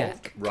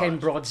Brodziak. Right. Ken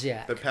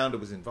Brodziak. But Pounder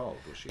was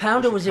involved, was she?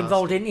 Pounder was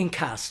involved in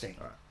casting.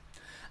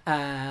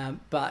 Right.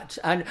 But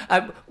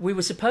we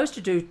were supposed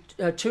to do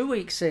 2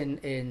 weeks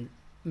in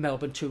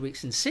Melbourne, 2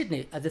 weeks in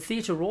Sydney. The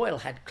Theatre Royal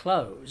had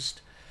closed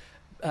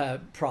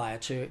prior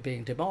to it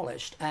being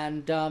demolished,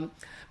 and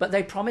but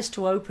they promised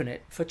to open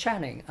it for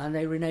Channing, and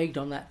they reneged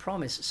on that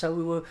promise. So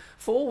we were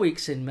 4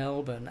 weeks in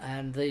Melbourne,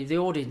 and the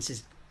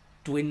audiences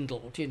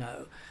dwindled. You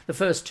know, the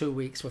first 2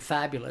 weeks were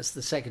fabulous.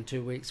 The second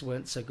 2 weeks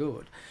weren't so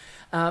good,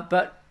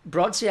 but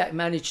Brodziak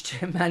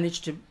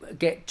managed to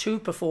get 2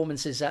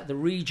 performances at the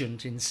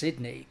Regent in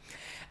Sydney,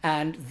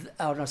 and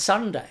on a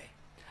Sunday,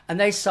 and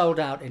they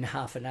sold out in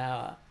half an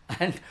hour.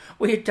 And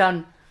we had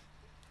done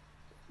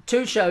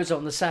 2 shows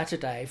on the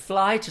Saturday,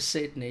 fly to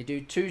Sydney,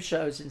 do 2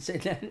 shows in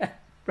Sydney.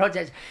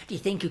 Brodziak said, "Do you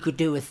think you could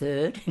do a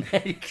third? Do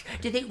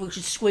you think we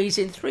could squeeze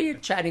in 3?"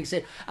 And Channing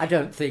said, "I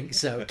don't think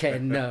so,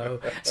 Ken, no."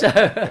 So,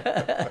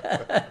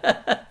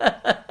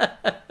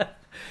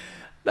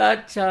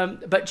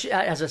 but she,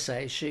 as I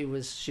say, she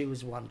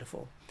was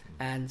wonderful,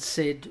 and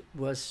Sid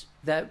was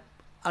that.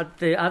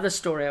 the other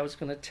story I was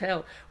going to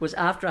tell was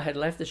after I had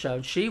left the show,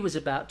 and she was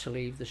about to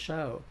leave the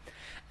show,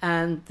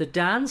 and the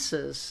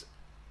dancers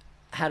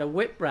had a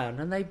whip round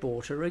and they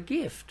bought her a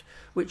gift,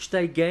 which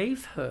they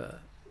gave her.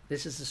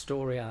 This is the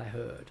story I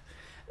heard.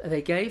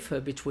 They gave her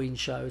between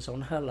shows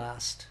on her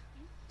last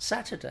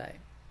Saturday.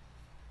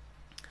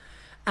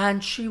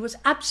 And she was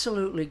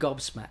absolutely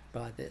gobsmacked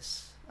by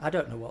this. I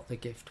don't know what the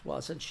gift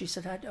was. And she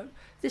said,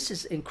 this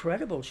is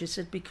incredible. She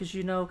said, because,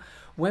 you know,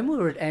 when we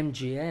were at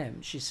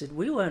MGM, she said,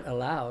 we weren't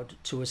allowed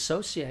to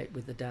associate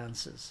with the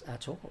dancers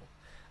at all.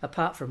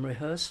 Apart from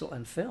rehearsal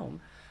and film,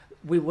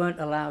 we weren't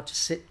allowed to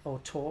sit or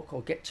talk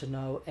or get to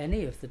know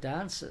any of the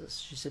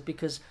dancers. She said,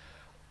 because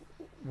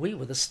we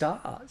were the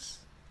stars.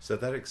 So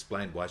that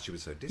explained why she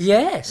was so distant.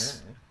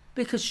 Yes, yeah.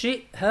 Because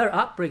her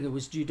upbringing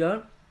was you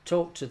don't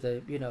talk to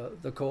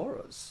the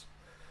chorus.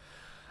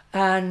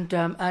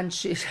 And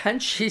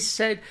she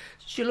said,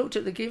 she looked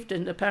at the gift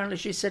and apparently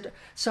she said,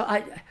 so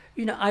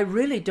I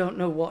really don't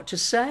know what to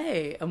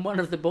say. And one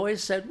of the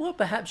boys said, well,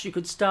 perhaps you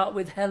could start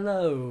with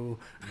hello.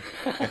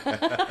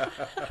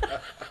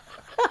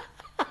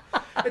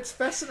 It's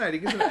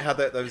fascinating, isn't it, how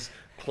those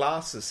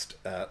classist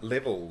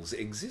levels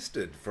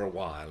existed for a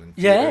while in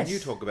theatre. Yes. And you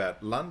talk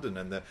about London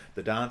and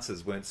the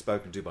dancers weren't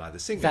spoken to by the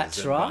singers. That's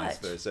and right. Vice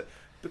versa,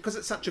 because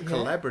it's such a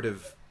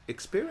collaborative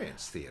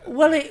experience, theatre.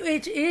 Well,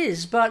 it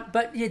is, but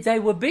they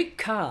were big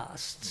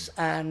casts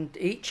and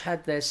each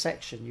had their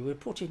section. You were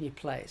put in your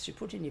place, you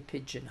put in your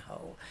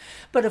pigeonhole.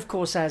 But of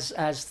course,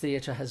 as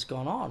theatre has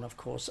gone on, of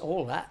course,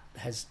 all that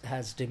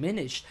has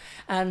diminished.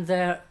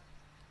 And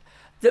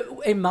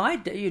in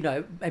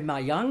my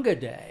younger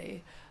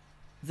day,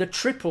 the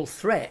triple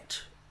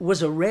threat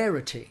was a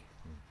rarity.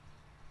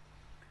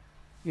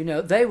 You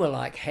know, they were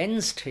like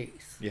hen's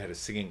teeth. You had a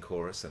singing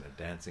chorus and a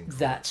dancing chorus.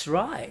 That's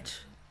right.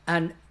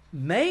 And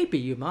maybe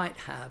you might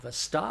have a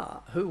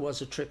star who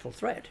was a triple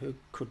threat, who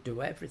could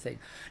do everything.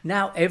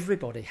 Now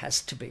everybody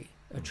has to be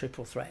a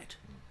triple threat.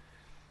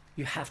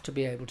 You have to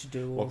be able to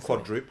do all. Or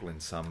quadruple in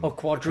some. Or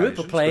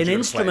quadruple, play an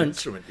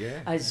instrument. Yeah.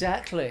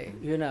 Exactly.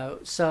 You know.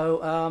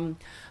 So,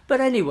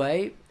 but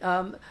anyway,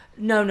 No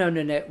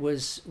Nanette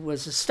was a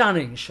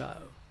stunning show,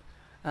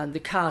 and the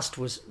cast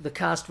was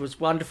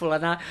wonderful.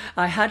 And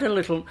I had a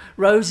little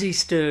Rosie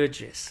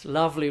Sturgis,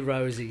 lovely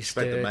Rosie Sturgis.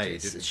 Played the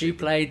maid, didn't she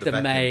played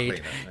the maid.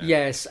 Cleaner, yeah.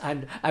 Yes,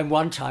 and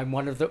one time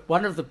one of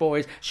the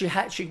boys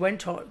she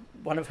went on,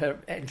 one of her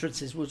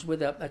entrances was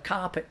with a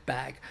carpet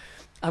bag.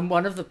 And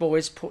one of the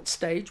boys put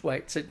stage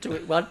weights into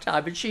it one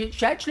time, and she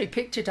actually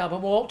picked it up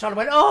and walked on and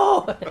went,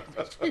 oh!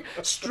 She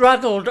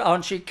struggled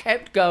on. She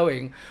kept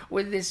going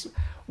with this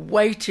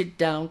weighted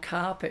down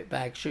carpet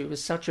bag. She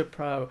was such a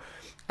pro.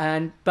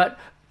 But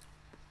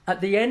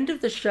at the end of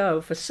the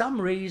show, for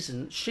some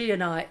reason, she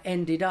and I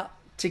ended up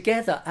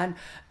together. And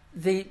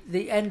the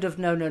end of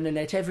No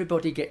Nanette,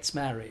 everybody gets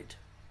married,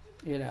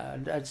 you know.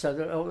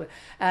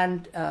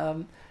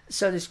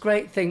 So this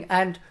great thing.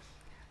 And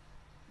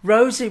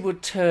Rosie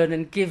would turn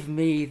and give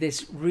me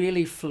this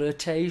really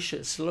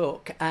flirtatious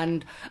look,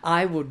 and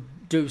I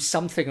would do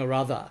something or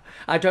other.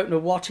 I don't know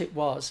what it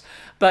was.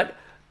 But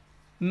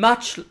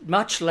much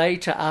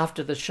later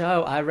after the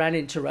show, I ran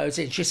into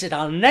Rosie and she said,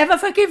 I'll never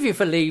forgive you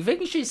for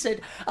leaving. She said,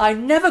 I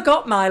never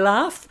got my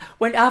laugh.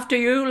 After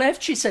you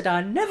left, she said,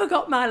 I never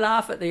got my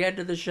laugh at the end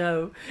of the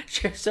show.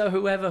 So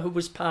whoever who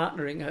was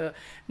partnering her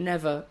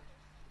never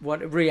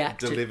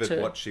reacted delivered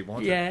what she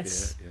wanted.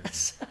 Yes.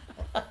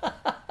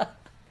 Yeah.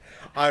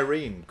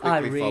 Irene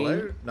quickly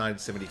followed,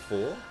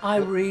 1974.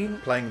 Irene.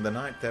 Playing the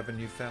Ninth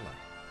Avenue fella.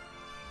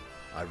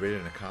 I read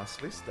in a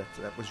cast list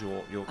that was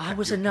your I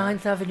was a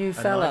Ninth Avenue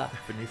fella.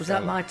 Was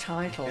that my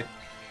title?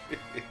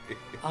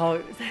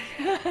 Oh,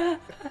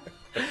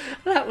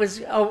 that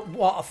was,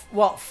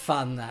 what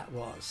fun that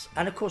was.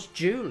 And of course,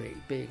 Julie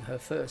being her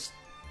first.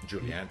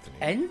 Julie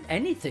Anthony.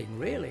 Anything,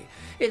 really.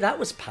 That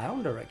was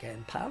Pounder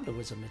again. Pounder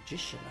was a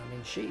magician. I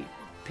mean, she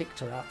picked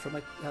her up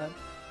from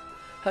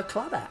her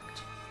club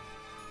act.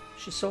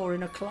 She saw her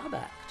in a club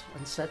act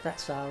and said,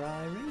 that's our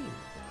Irene.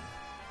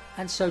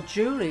 And so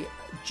Julie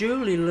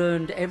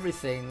learned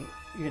everything,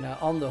 you know,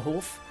 on the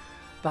hoof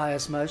by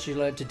osmosis. She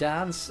learned to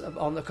dance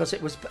because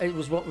it was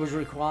what was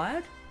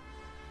required.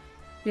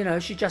 You know,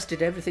 she just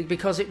did everything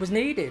because it was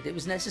needed, it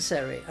was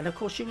necessary. And of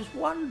course she was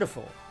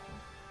wonderful.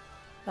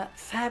 That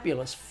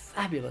fabulous,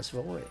 fabulous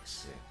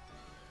voice.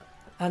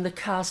 Yeah. And the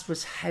cast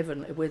was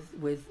heavenly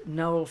with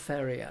Noel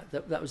Ferrier.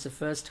 That was the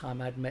first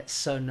time I'd met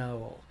Sir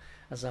Noel,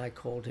 as I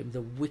called him,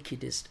 the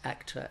wickedest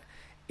actor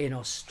in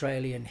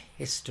Australian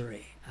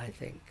history, I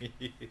think.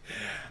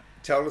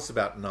 Tell us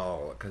about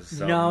Noel.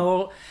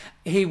 Noel,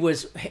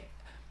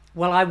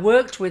 I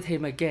worked with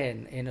him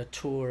again in a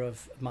tour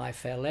of My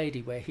Fair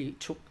Lady, where he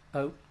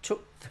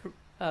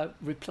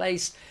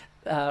replaced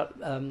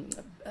Warren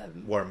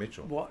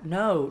Mitchell.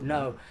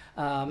 No,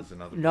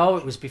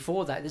 it was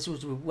before that. This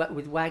was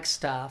with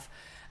Wagstaff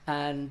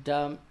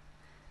and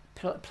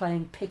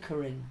playing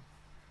Pickering,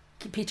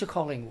 Peter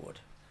Collingwood.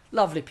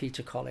 Lovely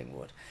Peter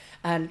Collingwood.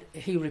 And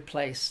he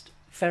replaced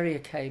Ferrier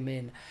came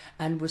in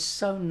and was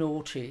so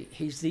naughty.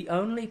 He's the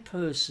only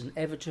person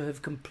ever to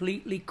have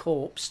completely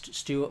corpsed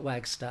Stuart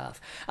Wagstaff,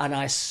 and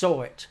I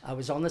saw it. I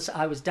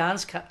was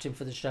dance captain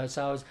for the show,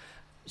 so I was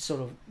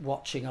sort of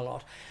watching a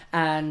lot,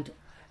 and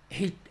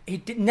he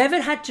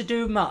never had to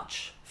do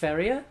much.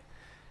 Ferrier,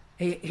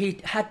 he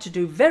had to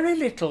do very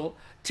little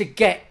to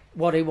get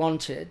what he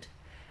wanted,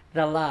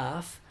 the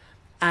laugh,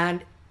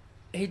 and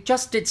he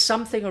just did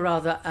something or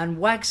other, and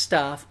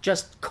Wagstaff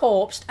just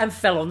corpsed and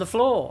fell on the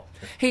floor.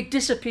 He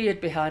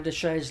disappeared behind a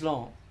chaise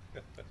longue.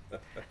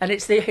 And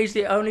he's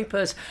the only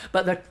person.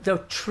 But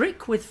the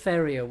trick with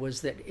Ferrier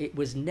was that it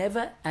was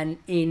never an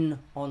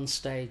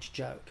on-stage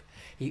joke.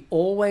 He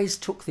always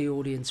took the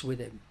audience with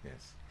him.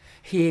 Yes.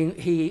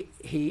 He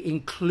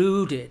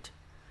included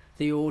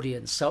the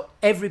audience, so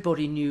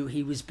everybody knew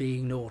he was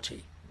being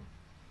naughty.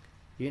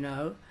 You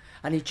know?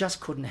 And he just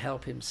couldn't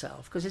help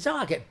himself, because he said,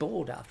 I get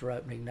bored after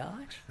opening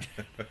night.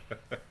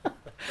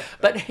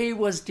 But he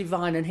was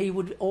divine, and he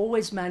would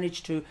always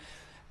manage to...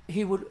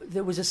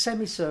 There was a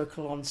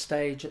semicircle on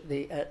stage at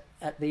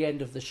the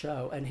end of the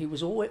show, and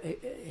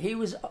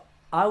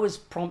I was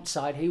prompt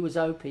side, he was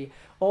OP,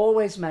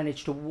 always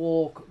managed to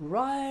walk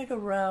right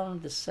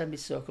around the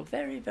semicircle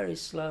very, very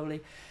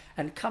slowly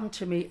and come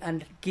to me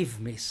and give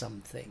me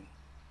something.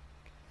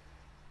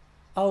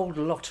 Old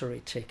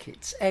lottery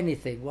tickets,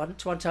 anything. One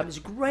time it was a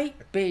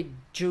great big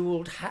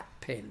jewelled hat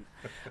pin.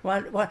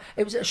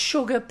 It was a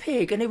sugar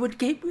pig, and he would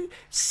give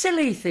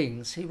silly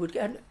things. He would,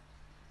 and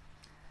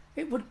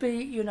it would be,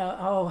 you know,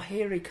 oh,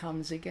 here he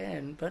comes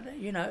again. But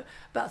you know,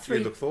 You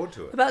look forward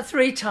to it. About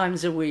 3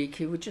 times a week,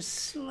 he would just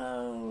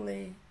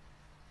slowly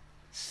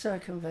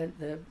circumvent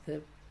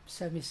the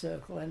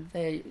semicircle, and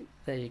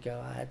there you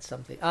go. I had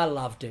something. I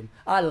loved him.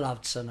 I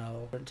loved Sir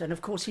Noel, and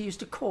of course he used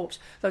to corpse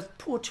those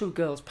poor 2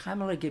 girls,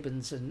 Pamela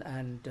Gibbons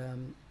and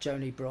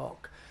Joni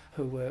Brock,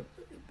 who were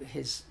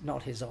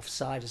not his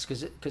offsiders,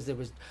 because there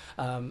was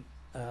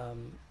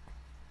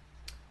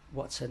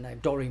what's her name,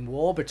 Doreen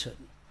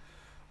Warburton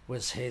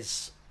was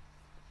his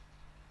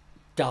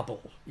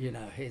double, you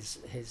know,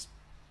 his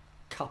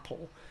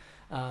couple,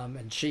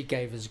 and she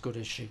gave as good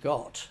as she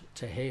got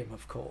to him,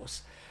 of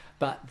course.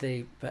 But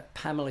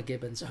Pamela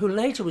Gibbons, who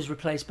later was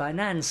replaced by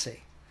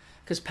Nancy,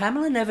 because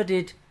Pamela never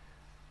did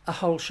a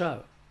whole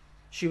show.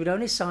 She would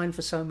only sign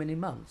for so many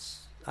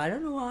months. I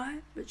don't know why,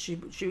 but she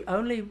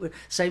only,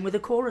 same with the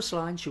chorus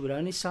line, she would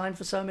only sign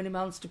for so many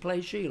months to play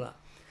Sheila.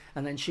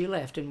 And then she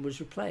left and was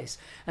replaced.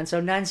 And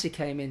so Nancy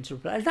came in to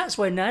replace. That's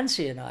where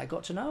Nancy and I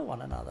got to know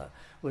one another,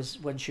 was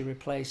when she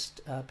replaced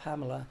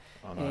Pamela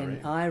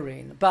in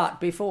Irene. But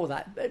before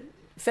that,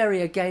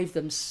 Ferrier gave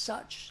them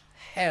such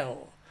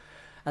hell.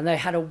 And they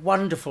had a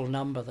wonderful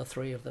number, the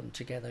 3 of them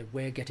together.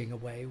 We're Getting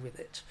Away With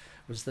It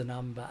was the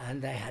number.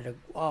 And they had it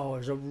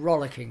was a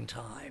rollicking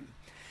time.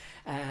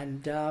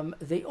 And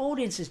the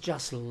audiences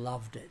just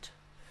loved it.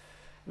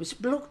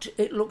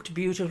 It looked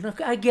beautiful.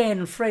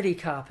 Again, Freddie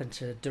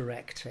Carpenter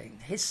directing.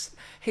 His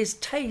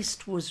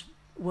taste was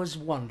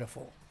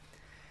wonderful.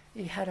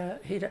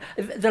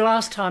 The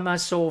last time I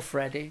saw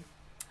Freddie,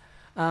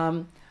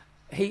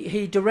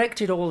 he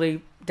directed all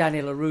the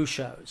Danny LaRue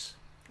shows,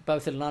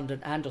 both in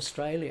London and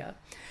Australia,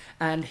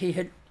 and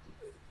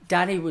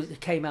Danny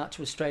came out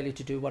to Australia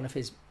to do one of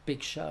his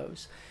big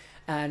shows,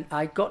 and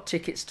I got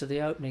tickets to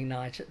the opening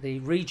night at the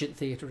Regent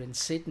Theatre in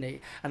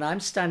Sydney, and I'm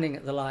standing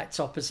at the lights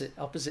opposite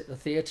the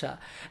theatre,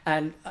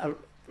 and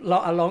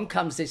along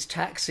comes this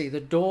taxi, the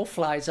door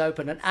flies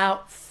open, and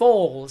out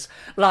falls,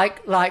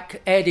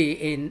 like Eddie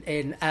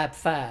in Ab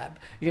Fab,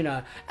 you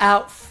know,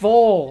 out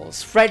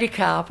falls Freddie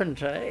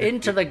Carpenter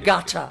into the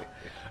gutter,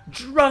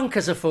 drunk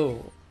as a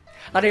fool.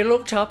 And he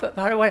looked up at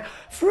me, went,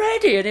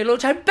 Freddie, and he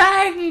looked at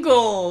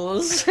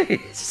Bangles, he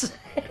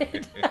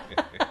said.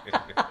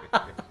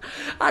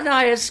 And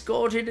I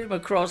escorted him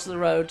across the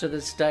road to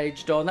the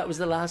stage door, and that was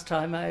the last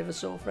time I ever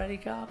saw Freddie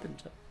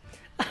Carpenter.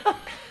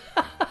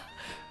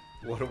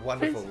 What a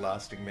wonderful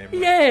lasting memory.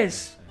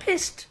 Yes,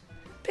 pissed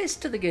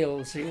to the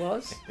gills he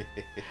was.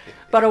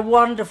 But a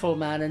wonderful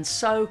man, and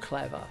so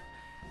clever,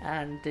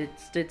 and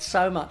did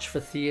so much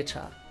for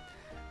theatre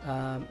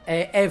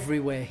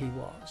everywhere he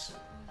was.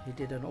 He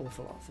did an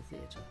awful lot for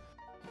theatre.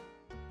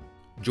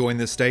 Join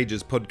the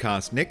Stages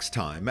podcast next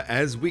time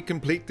as we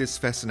complete this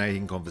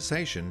fascinating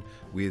conversation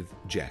with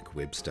Jack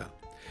Webster.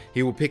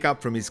 He will pick up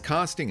from his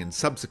casting and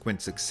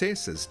subsequent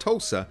success as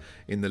Tulsa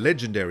in the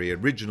legendary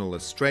original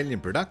Australian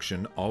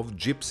production of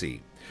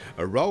Gypsy,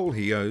 a role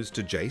he owes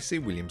to J.C.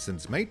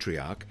 Williamson's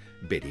matriarch,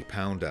 Betty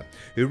Pounder,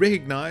 who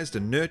recognised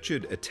and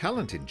nurtured a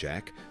talent in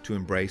Jack to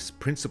embrace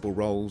principal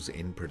roles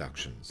in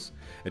productions.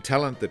 A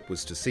talent that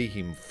was to see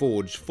him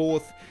forge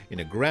forth in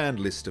a grand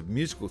list of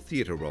musical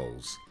theatre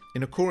roles,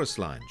 in A Chorus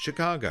Line,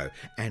 Chicago,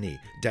 Annie,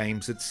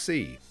 Dames at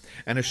Sea,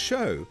 and a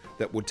show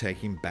that would take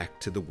him back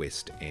to the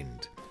West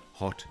End,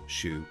 Hot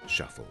Shoe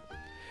Shuffle.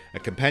 A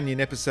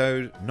companion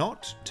episode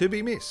not to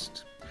be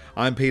missed.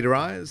 I'm Peter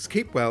Ayres.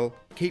 Keep well,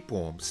 keep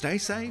warm, stay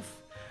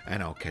safe,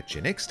 and I'll catch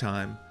you next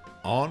time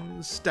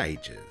on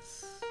Stages.